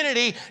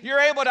community.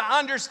 You're able to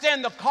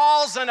understand the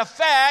cause and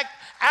effect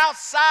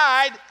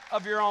outside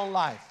of your own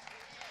life.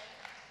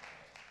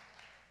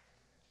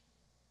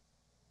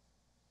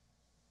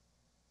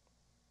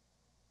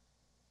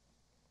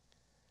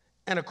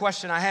 And a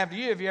question I have to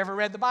you, have you ever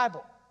read the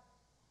Bible?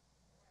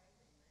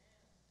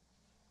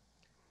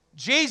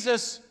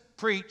 Jesus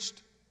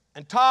preached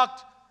and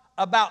talked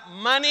about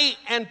money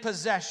and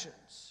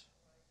possessions.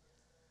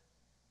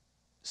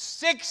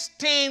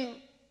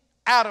 16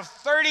 out of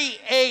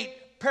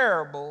 38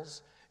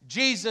 parables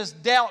Jesus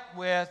dealt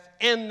with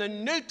in the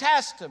New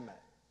Testament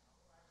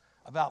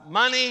about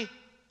money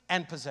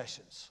and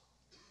possessions.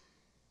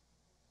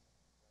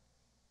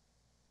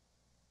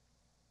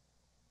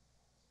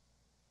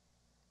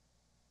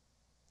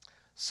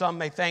 Some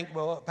may think,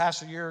 well,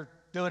 Pastor, you're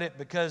doing it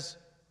because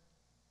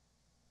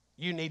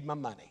you need my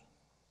money.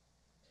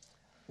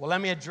 Well,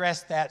 let me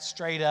address that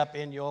straight up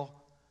in your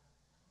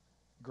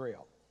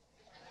grill.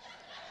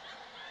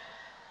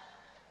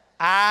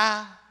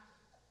 I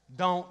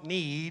don't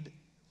need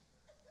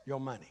your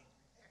money.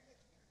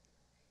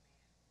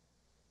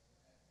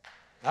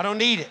 I don't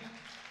need it.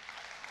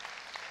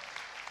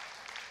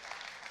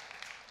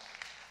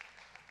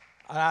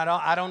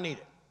 I don't need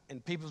it.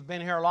 And people's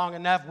been here long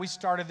enough. We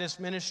started this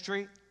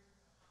ministry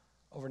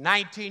over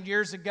 19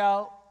 years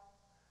ago.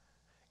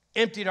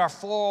 Emptied our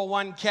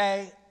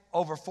 401k,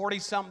 over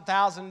 $40-something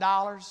thousand.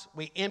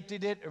 We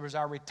emptied it. It was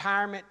our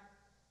retirement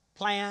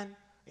plan.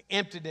 We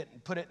emptied it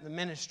and put it in the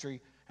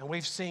ministry. And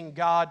we've seen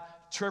God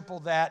triple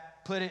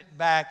that, put it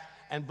back,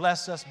 and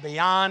bless us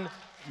beyond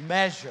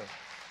measure.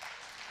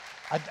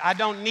 I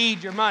don't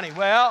need your money.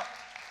 Well,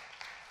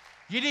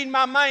 you need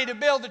my money to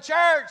build the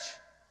church.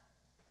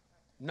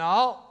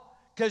 No.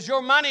 Because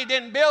your money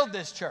didn't build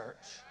this church.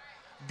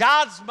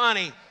 God's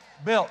money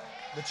built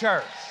the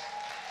church.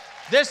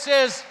 This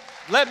is,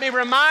 let me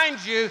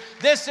remind you,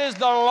 this is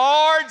the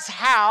Lord's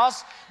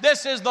house.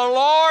 This is the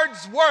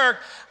Lord's work.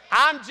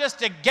 I'm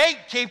just a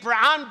gatekeeper.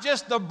 I'm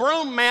just the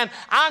broom man.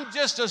 I'm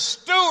just a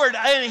steward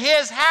in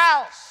His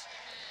house.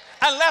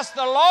 Unless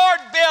the Lord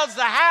builds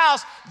the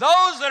house,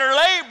 those that are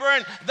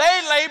laboring,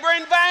 they labor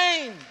in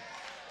vain.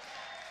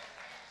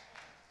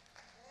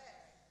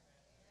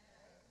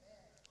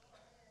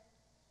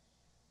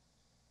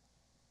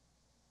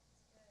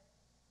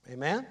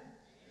 Amen?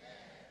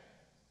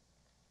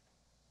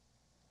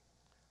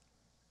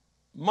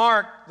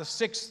 Mark, the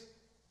 6th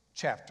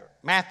chapter.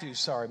 Matthew, the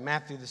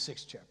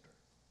 6th chapter.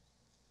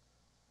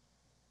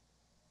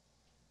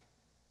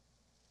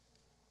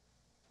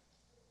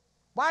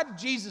 Why did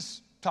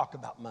Jesus talk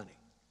about money?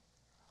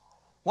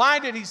 Why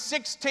did he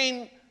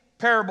 16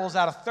 parables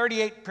out of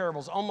 38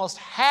 parables, almost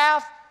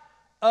half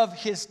of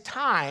his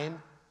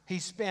time he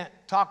spent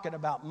talking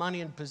about money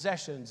and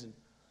possessions and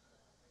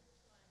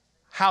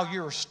how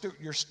your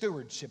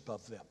stewardship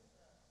of them?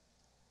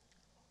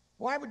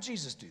 Why would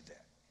Jesus do that?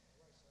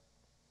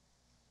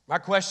 My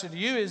question to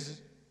you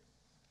is,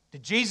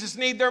 did Jesus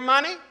need their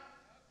money?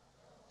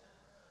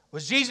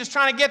 Was Jesus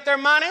trying to get their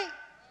money?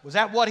 Was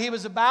that what he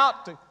was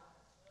about, to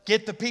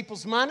get the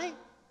people's money?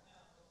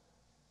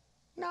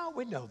 No,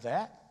 we know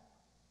that.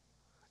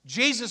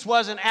 Jesus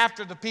wasn't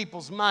after the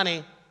people's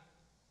money.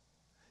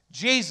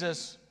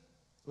 Jesus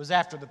was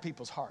after the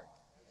people's heart.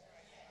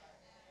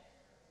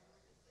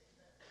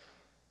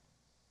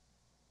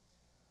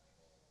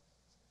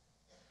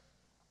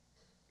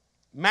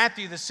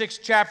 Matthew, the 6th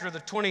chapter, the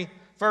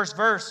 21st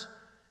verse,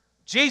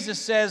 Jesus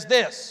says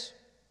this: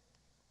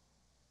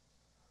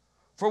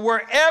 "For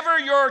wherever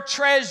your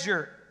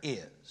treasure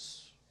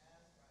is,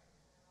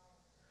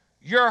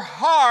 your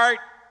heart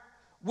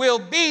will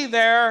be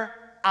there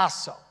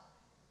also."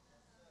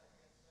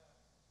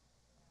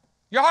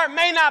 Your heart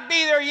may not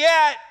be there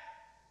yet.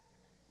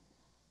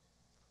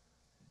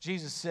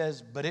 Jesus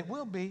says, but it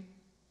will be.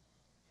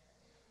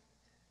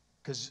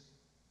 Because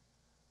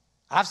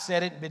I've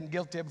said it and been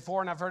guilty of it before,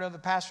 and I've heard other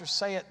pastors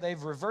say it.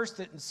 They've reversed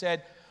it and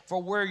said,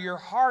 for where your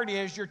heart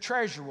is, your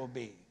treasure will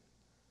be.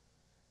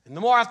 And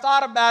the more I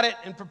thought about it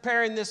in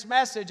preparing this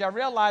message, I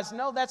realized,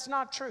 no, that's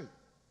not true.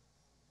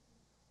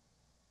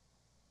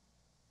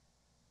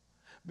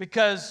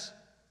 Because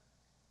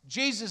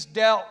Jesus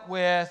dealt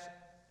with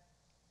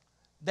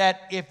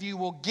that if you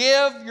will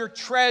give your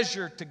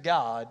treasure to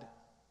God,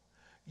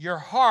 your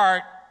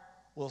heart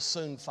will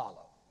soon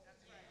follow.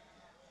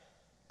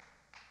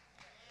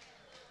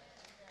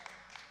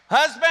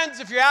 Husbands,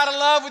 if you're out of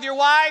love with your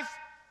wife,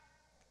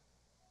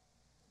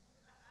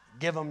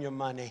 give them your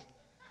money.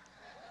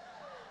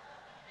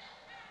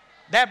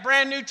 That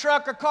brand new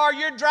truck or car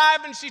you're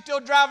driving, she's still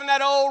driving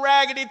that old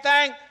raggedy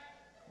thing,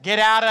 get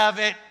out of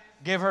it,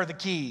 give her the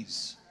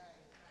keys.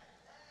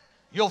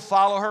 You'll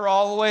follow her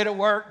all the way to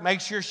work.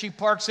 Make sure she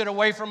parks it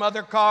away from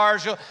other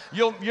cars.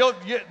 Your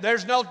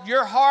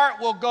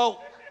heart will go.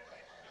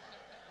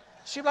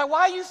 She'll be like,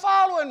 why are you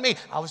following me?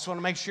 I just want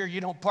to make sure you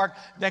don't park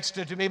next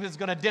to me, but it's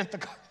going to dent the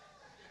car.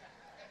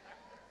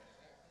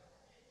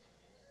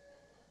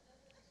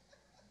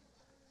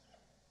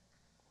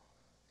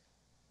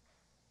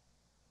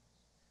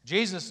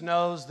 Jesus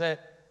knows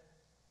that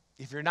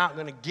if you're not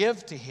going to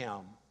give to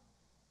him,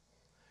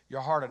 your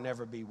heart will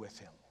never be with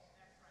him.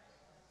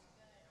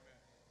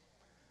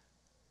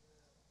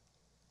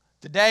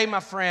 Today, my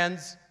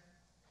friends,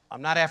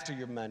 I'm not after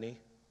your money.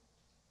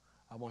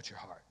 I want your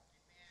heart.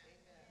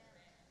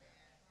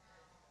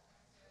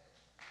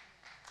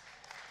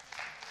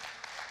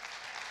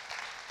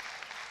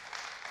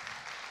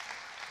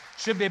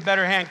 Should be a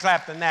better hand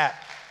clap than that.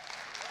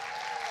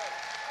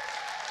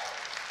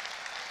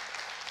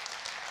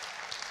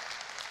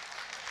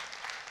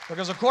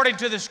 Because according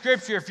to the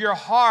scripture, if your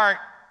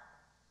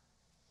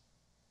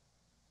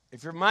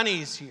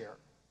money is here,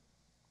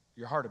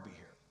 your heart will be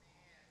here.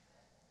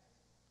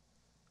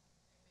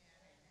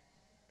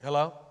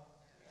 Hello?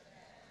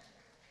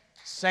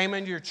 Same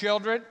in your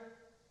children,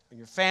 and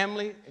your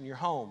family, and your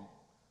home.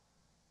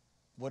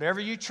 Whatever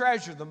you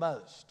treasure the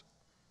most,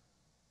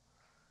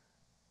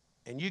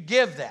 and you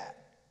give that,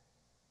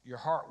 your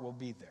heart will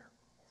be there.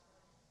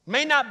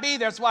 May not be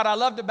there. That's what I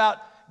loved about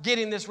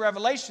getting this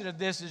revelation of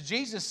this, is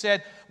Jesus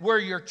said, where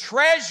your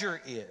treasure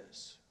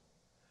is,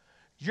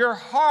 your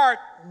heart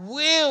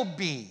will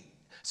be.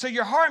 So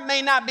your heart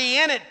may not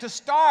be in it to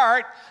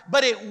start,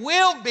 but it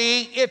will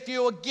be if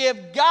you will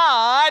give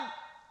God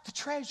the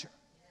treasure.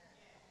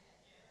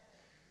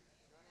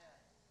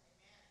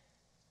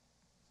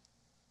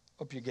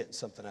 Hope you're getting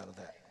something out of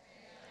that.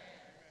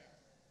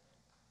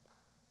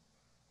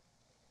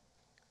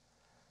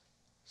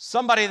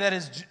 Somebody that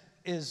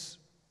is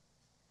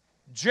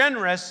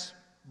generous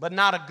but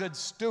not a good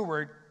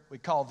steward, we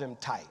call them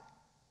tight.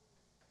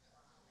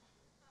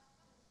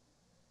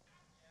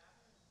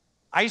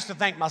 I used to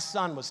think my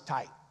son was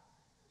tight.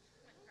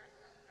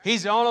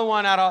 He's the only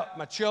one out of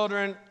my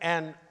children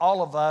and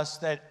all of us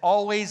that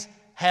always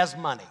has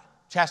money.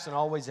 Chasten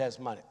always has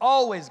money.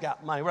 Always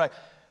got money. We're like,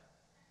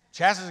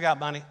 Chasten's got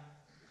money.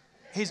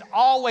 He's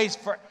always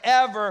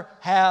forever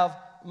have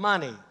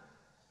money.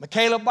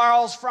 Michaela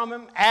borrows from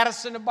him.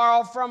 Addison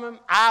borrowed from him.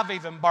 I've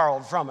even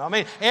borrowed from him. I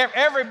mean,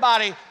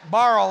 everybody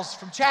borrows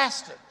from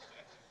Chasten.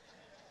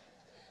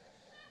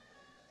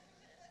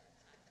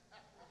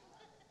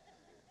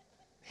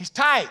 He's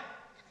tight.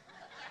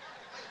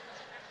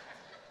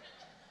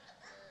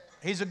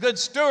 He's a good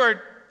steward.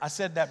 I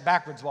said that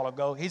backwards a while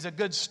ago. He's a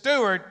good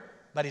steward,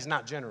 but he's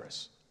not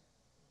generous.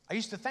 I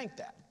used to think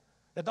that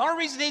the only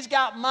reason he's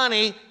got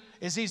money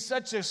is he's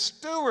such a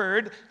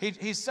steward.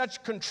 He's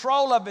such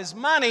control of his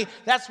money.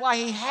 That's why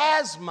he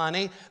has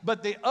money.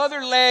 But the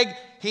other leg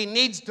he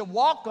needs to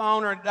walk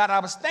on, or that I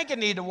was thinking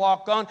he needed to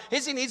walk on,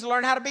 is he needs to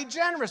learn how to be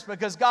generous,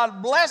 because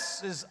God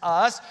blesses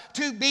us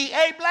to be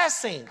a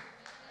blessing.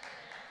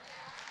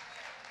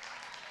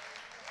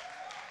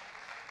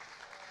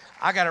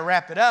 I got to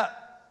wrap it up.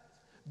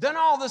 Then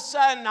all of a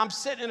sudden, I'm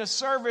sitting in a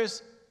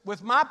service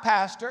with my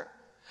pastor,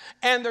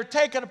 and they're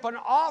taking up an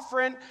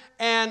offering,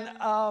 and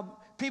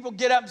people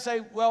get up and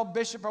say, well,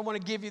 Bishop, I want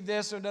to give you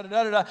this, or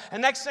da-da-da-da-da.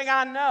 And next thing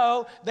I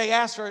know, they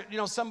ask for,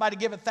 somebody to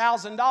give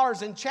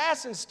 $1,000, and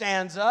Chasten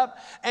stands up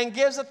and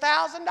gives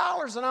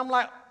 $1,000. And I'm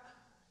like,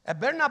 that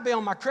better not be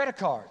on my credit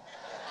card.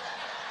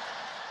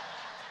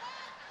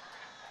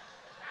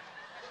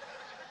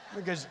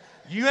 Because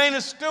you ain't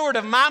a steward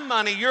of my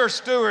money, you're a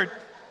steward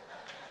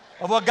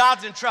of what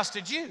God's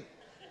entrusted you.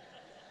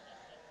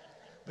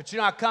 But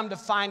I come to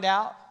find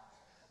out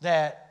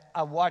that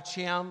I watch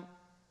him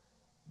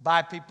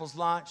buy people's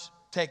lunch,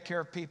 take care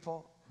of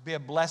people, be a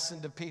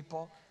blessing to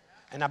people.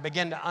 And I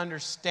begin to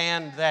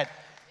understand that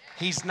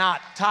he's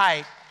not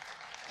tight.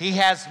 He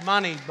has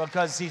money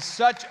because he's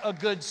such a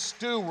good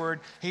steward.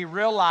 He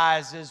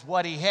realizes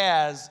what he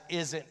has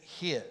isn't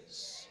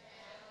his.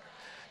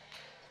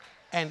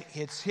 And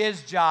it's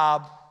his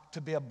job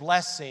to be a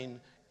blessing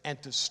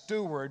and to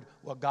steward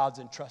what God's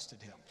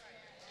entrusted him.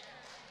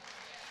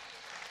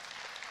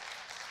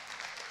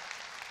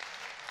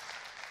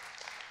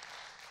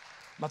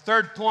 My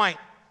third point,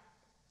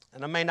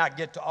 and I may not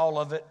get to all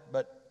of it,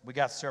 but we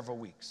got several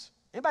weeks.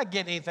 Anybody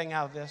get anything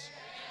out of this?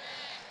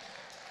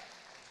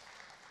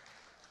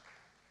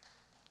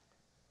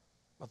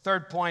 My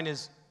third point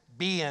is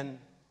being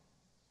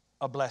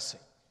a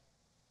blessing.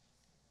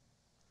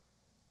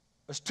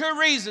 There's two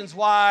reasons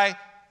why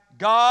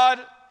God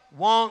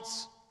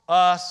wants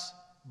us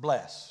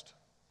blessed.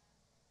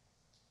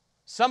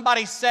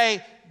 Somebody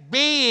say,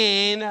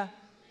 being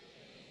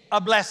a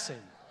blessing.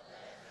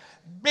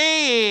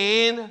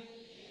 Being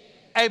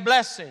a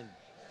blessing.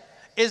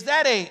 Is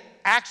that an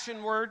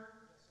action word?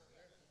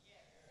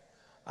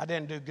 I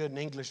didn't do good in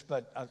English,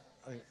 but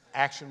an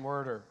action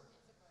word, or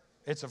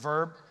it's a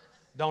verb.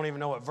 Don't even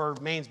know what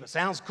verb means, but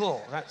sounds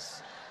cool.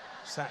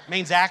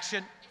 Means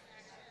action.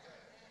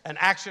 An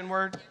action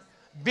word.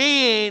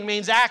 Being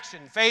means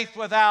action. Faith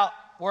without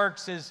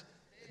works is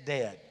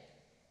dead.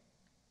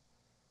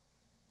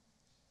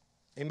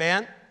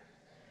 Amen?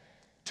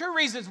 Two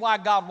reasons why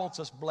God wants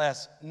us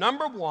blessed.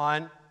 Number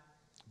one,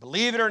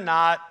 believe it or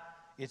not,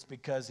 it's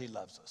because he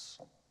loves us.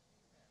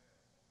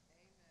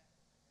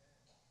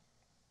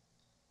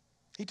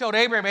 He told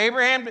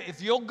Abraham,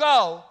 if you'll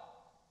go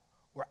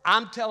where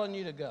I'm telling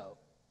you to go,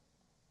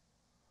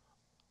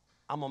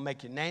 I'm going to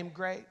make your name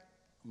great.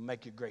 I'm going to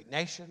make you a great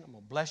nation. I'm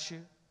going to bless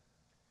you.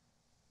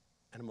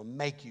 And I'm going to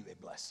make you a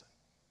blessing.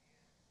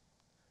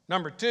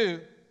 Number two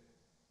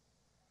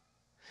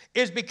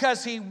is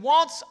because he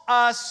wants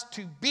us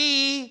to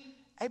be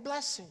a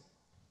blessing.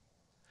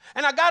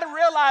 And I got to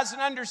realize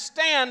and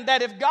understand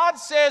that if God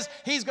says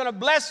he's going to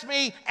bless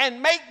me and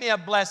make me a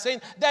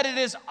blessing, that it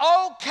is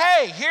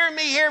okay. Hear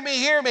me, hear me,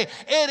 hear me.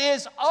 It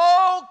is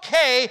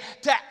okay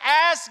to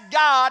ask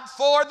God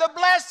for the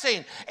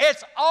blessing.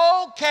 It's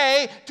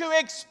okay to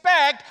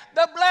expect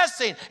the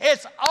blessing.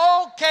 It's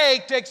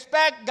okay to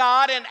expect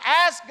God and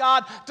ask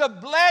God to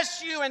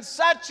bless you in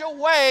such a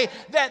way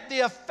that the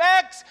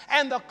effects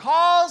and the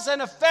cause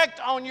and effect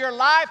on your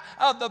life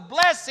of the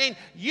blessing,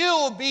 you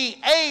will be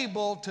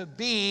able to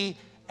be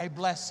a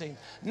blessing,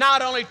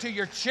 not only to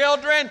your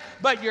children,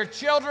 but your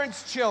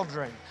children's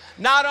children,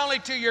 not only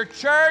to your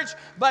church,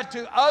 but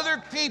to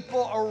other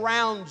people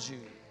around you.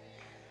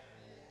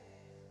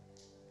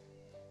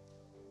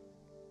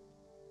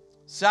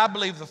 So I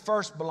believe the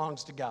first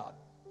belongs to God.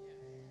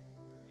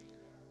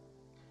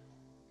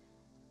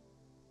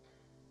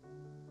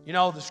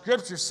 The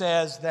scripture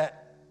says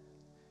that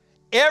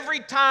every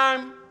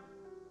time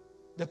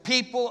the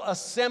people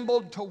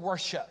assembled to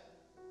worship,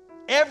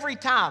 every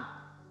time,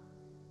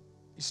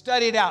 you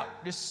study it out,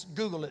 just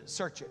Google it,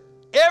 search it.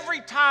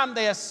 Every time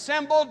they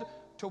assembled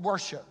to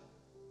worship,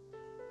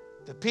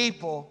 the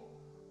people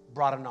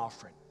brought an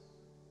offering.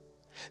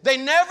 They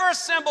never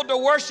assembled to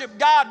worship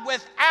God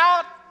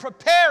without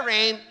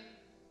preparing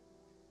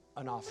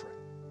an offering.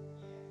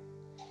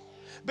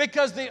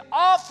 Because the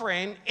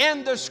offering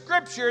in the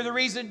scripture, the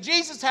reason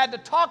Jesus had to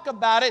talk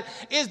about it,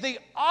 is the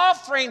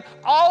offering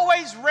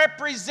always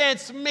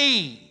represents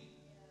me.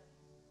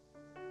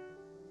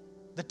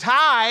 The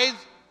tithe,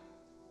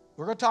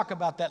 we're going to talk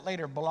about that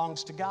later,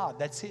 belongs to God.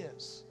 That's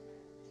his.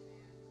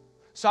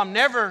 So I'm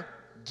never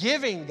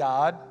giving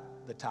God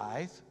the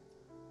tithe.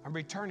 I'm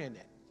returning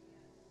it.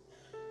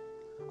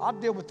 I'll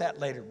deal with that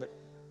later, but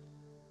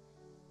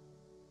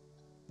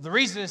the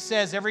reason it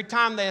says every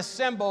time they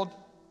assembled,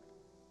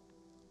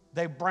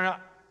 they brought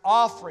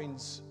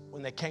offerings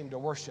when they came to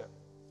worship.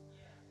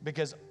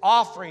 Because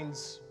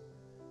offerings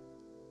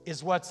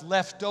is what's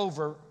left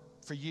over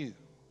for you.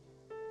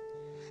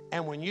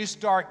 And when you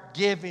start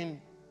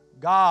giving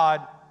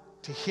God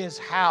to his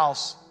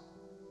house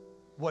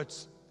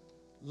what's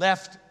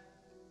left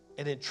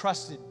and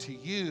entrusted to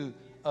you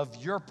of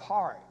your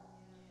part.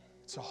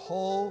 It's a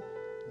whole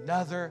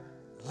nother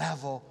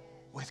level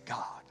with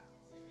God.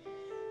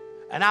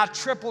 And I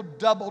triple,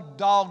 double,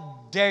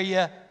 dog dare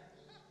you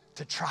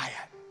to try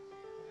it.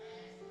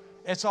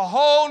 It's a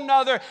whole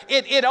nother,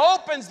 it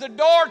opens the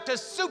door to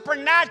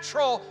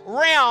supernatural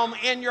realm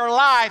in your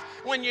life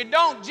when you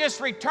don't just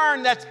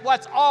return that's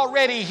what's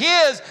already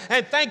His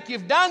and think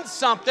you've done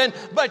something,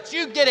 but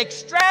you get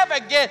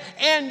extravagant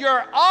in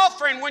your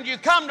offering. When you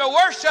come to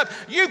worship,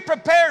 you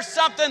prepare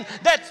something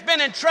that's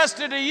been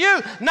entrusted to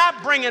you,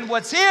 not bringing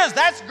what's His.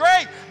 That's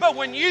great, but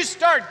when you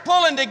start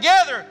pulling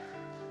together,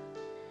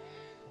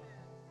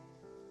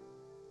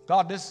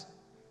 God, this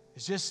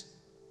is just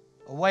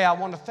a way I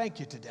want to thank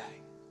you today.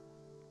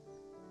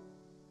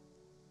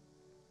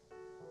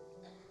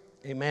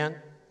 Amen.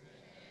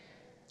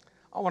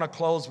 I want to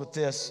close with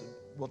this.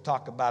 We'll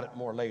talk about it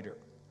more later.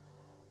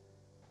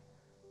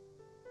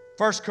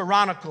 1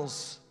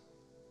 Chronicles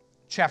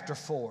chapter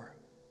 4.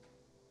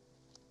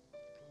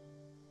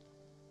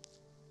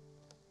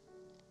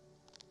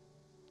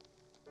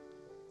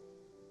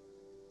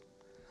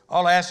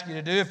 All I ask you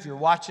to do, if you're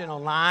watching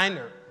online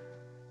or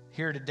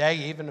here today,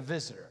 even a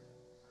visitor,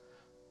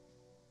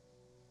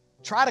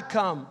 try to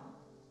come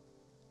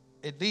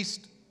at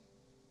least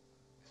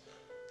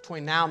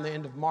between now and the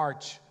end of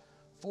March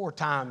 4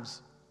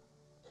 times,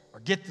 or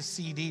get the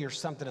CD or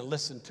something and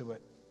listen to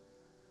it.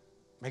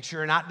 Make sure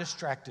you're not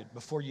distracted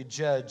before you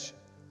judge,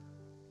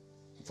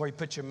 before you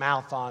put your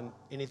mouth on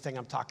anything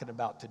I'm talking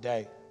about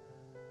today.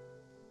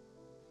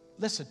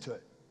 Listen to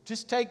it.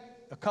 Just take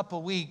a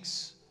couple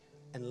weeks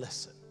and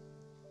listen.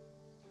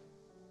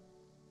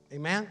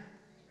 Amen?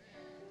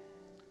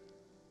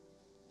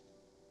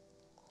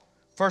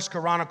 1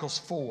 Chronicles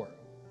 4,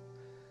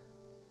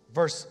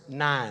 verse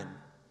 9.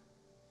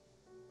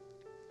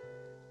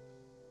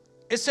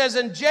 It says,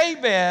 and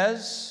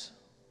Jabez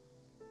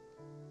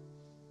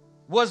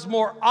was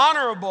more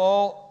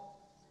honorable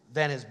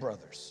than his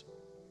brothers.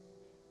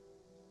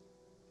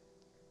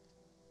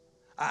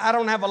 I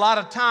don't have a lot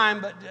of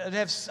time, but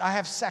I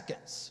have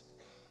seconds.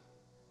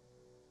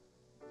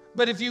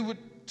 But if you would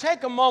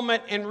take a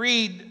moment and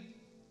read,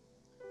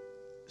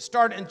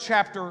 start in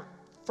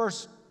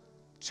First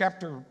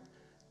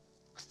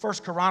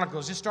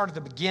Chronicles, just start at the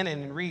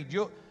beginning and read.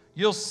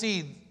 You'll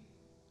see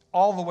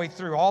all the way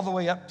through, all the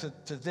way up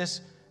to this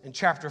in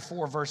chapter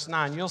 4, verse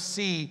 9. You'll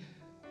see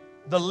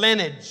the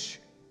lineage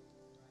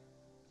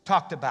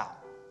talked about.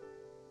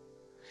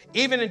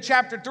 Even in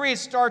chapter 3, it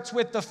starts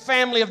with the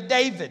family of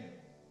David.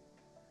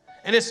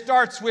 And it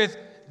starts with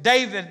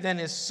David, then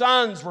his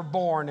sons were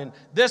born, and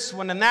this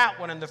one and that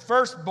one, and the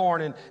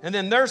firstborn, and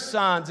then their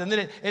sons. And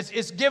then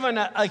it's given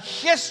a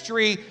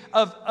history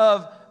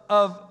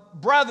of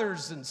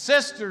brothers and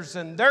sisters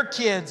and their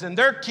kids and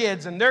their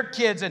kids and their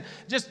kids, and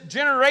just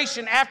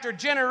generation after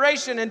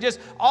generation, and just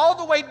all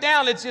the way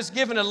down, it's just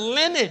given a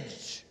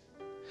lineage.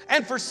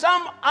 And for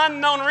some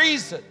unknown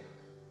reason,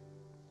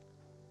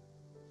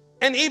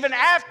 and even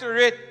after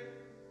it,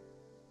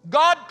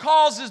 God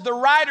causes the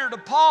writer to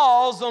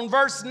pause on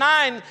verse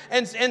 9,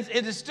 and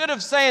instead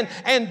of saying,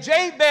 and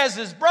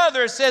Jabez's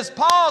brother, it says,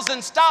 pause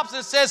and stops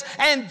and says,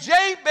 and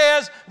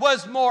Jabez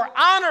was more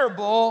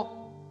honorable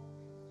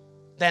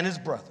than his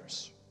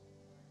brothers.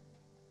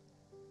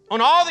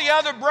 On all the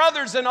other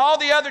brothers and all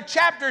the other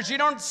chapters, you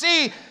don't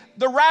see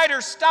the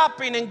writer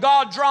stopping and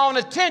God drawing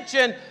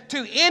attention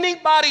to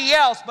anybody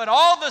else, but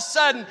all of a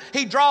sudden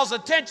he draws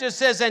attention and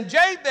says, and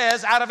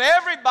Jabez, out of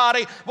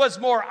everybody, was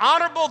more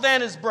honorable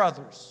than his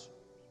brothers.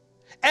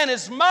 And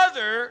his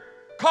mother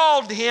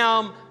called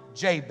him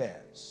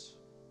Jabez,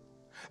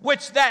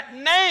 which that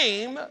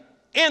name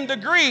in the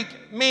Greek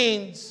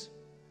means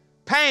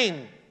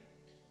pain,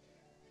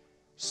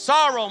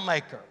 sorrow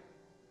maker,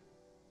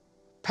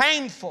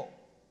 painful.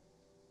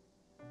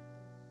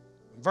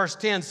 Verse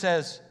 10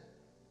 says,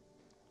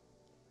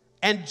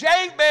 and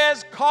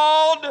Jabez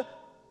called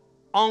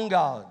on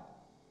God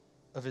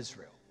of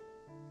Israel.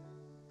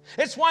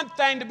 It's one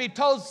thing to be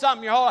told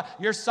something your whole life,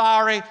 you're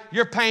sorry,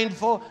 you're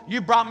painful,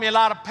 you brought me a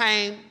lot of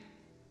pain.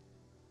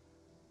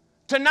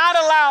 To not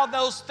allow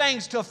those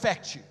things to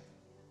affect you.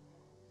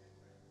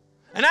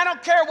 And I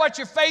don't care what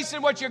you're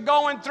facing, what you're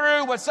going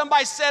through, what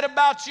somebody said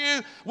about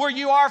you, where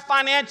you are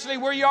financially,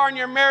 where you are in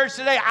your marriage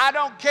today. I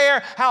don't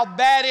care how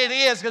bad it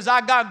is, because I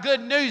got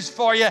good news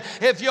for you.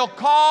 If you'll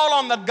call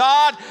on the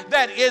God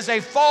that is a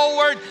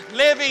forward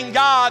living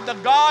God, the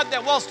God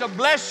that wants to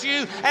bless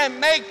you and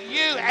make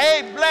you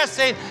a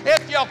blessing,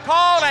 if you'll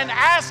call and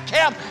ask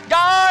Him,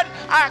 God,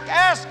 I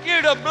ask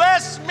you to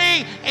bless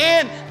me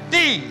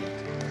indeed.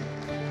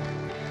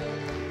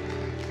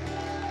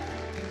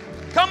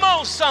 Come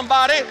on,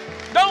 somebody.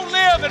 Don't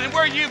live in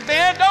where you've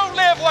been. Don't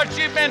live what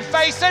you've been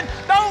facing.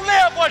 Don't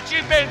live what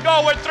you've been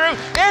going through.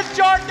 It's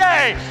your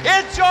day.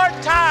 It's your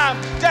time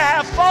to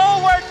have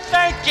forward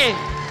thinking,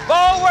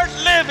 forward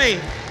living.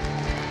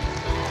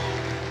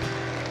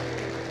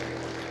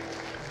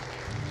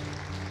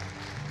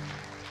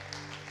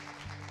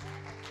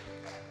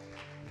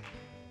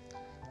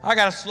 I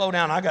got to slow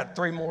down. I got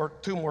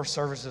two more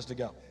services to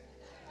go.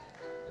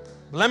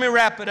 But let me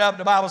wrap it up.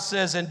 The Bible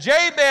says, and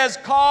Jabez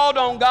called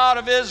on God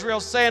of Israel,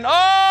 saying,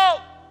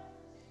 oh,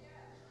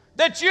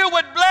 that you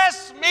would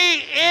bless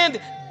me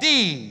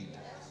indeed,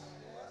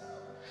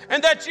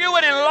 and that you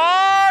would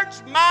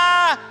enlarge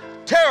my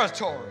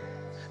territory.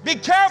 Be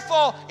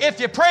careful if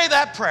you pray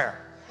that prayer.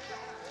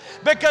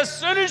 Because as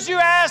soon as you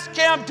ask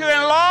Him to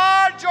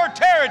enlarge your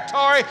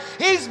territory,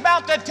 He's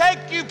about to take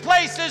you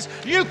places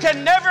you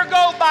can never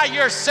go by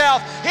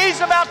yourself. He's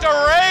about to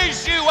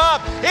raise you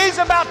up. He's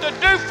about to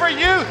do for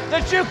you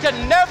that you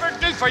can never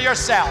do for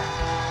yourself.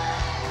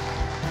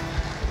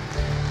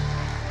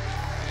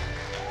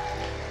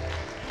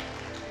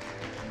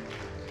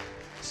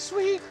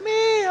 Sweep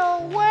me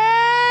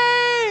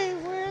away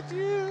with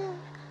you.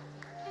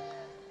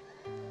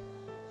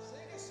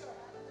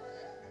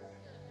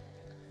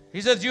 He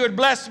says, you would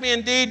bless me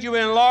indeed, you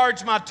would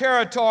enlarge my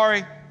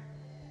territory.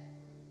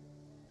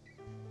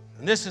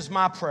 And this is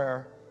my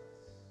prayer,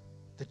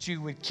 that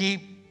you would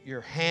keep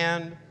your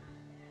hand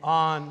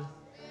on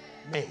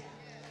me.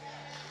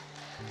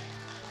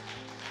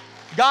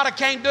 God, I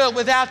can't do it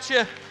without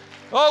you.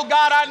 Oh,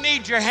 God, I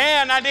need your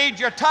hand. I need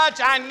your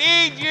touch. I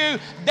need you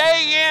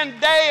day in,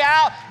 day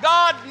out.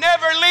 God,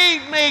 never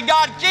leave me.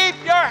 God, keep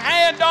your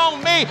hand on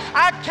me.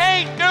 I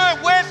can't do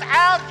it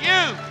without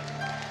you.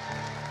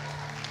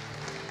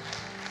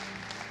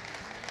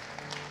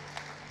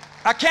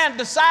 I can't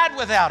decide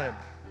without Him.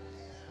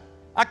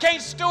 I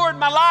can't steward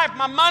my life,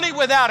 my money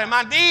without Him.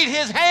 I need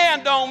His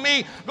hand on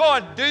me. Go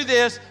and do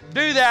this,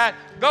 do that,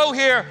 go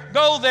here,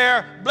 go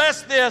there,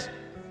 bless this.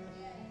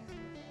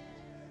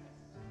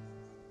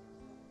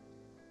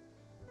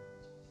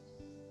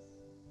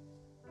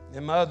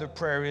 And my other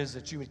prayer is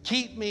that you would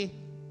keep me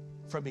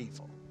from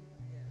evil.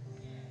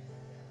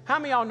 How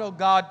many of y'all know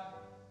God,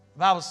 the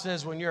Bible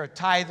says when you're a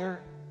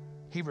tither,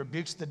 He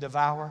rebukes the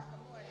devourer?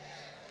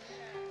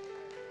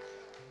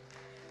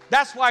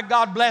 That's why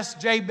God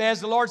blessed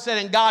Jabez. The Lord said,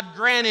 and God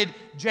granted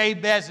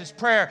Jabez's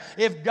prayer.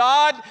 If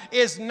God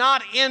is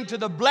not into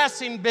the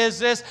blessing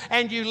business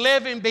and you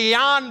live in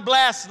beyond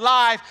blessed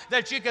life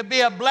that you could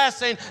be a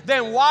blessing,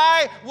 then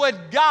why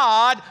would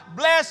God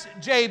bless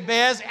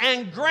Jabez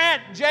and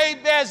grant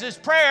Jabez's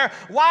prayer?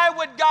 Why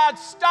would God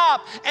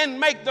stop and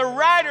make the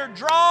writer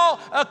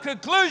draw a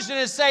conclusion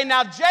and say,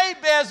 now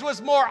Jabez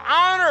was more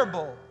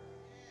honorable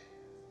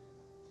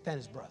than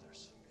his brothers?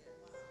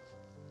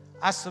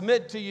 I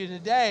submit to you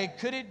today,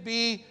 could it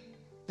be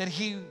that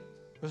he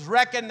was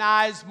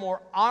recognized more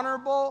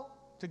honorable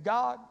to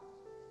God?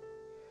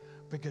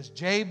 Because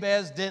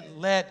Jabez didn't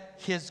let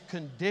his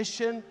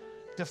condition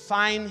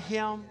define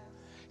him.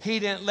 He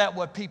didn't let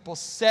what people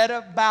said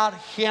about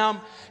him.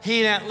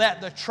 He didn't let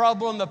the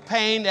trouble and the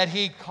pain that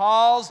he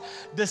caused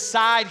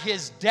decide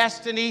his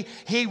destiny.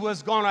 He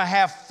was going to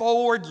have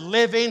forward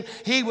living.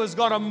 He was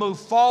going to move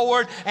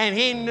forward. And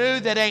he knew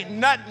that ain't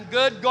nothing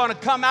good going to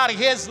come out of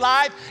his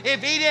life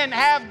if he didn't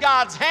have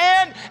God's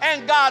hand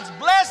and God's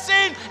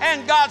blessing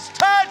and God's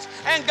touch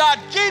and God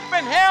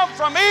keeping him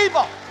from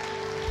evil.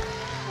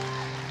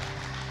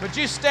 Would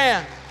you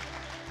stand?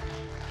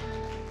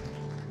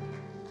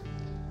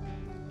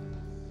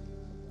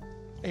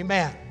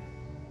 Amen.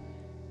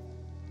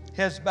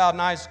 Heads bowed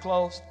and eyes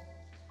closed.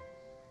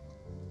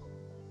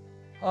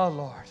 Oh,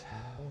 Lord.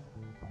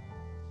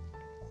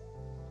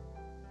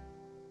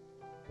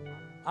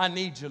 I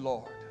need you,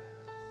 Lord.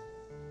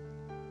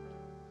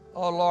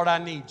 Oh, Lord, I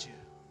need you.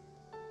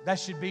 That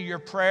should be your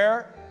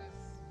prayer.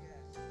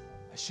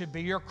 That should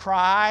be your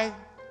cry.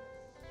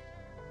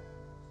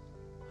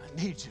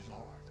 I need you,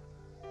 Lord.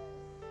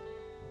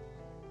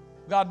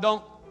 God,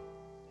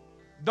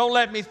 don't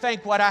let me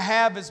think what I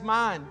have is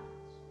mine.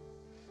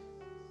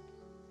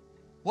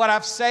 What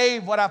I've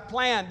saved, what I've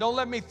planned. Don't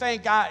let me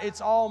think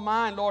it's all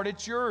mine, Lord.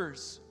 It's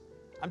yours.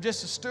 I'm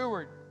just a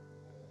steward.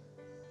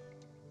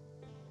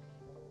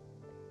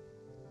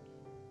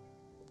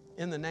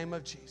 In the name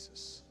of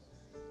Jesus.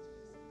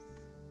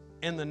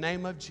 In the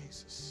name of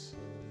Jesus.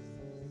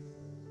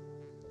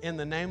 In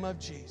the name of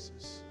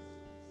Jesus.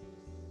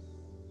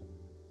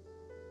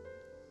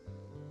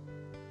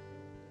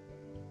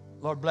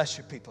 Lord, bless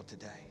your people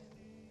today.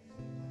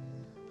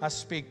 I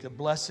speak the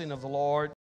blessing of the Lord.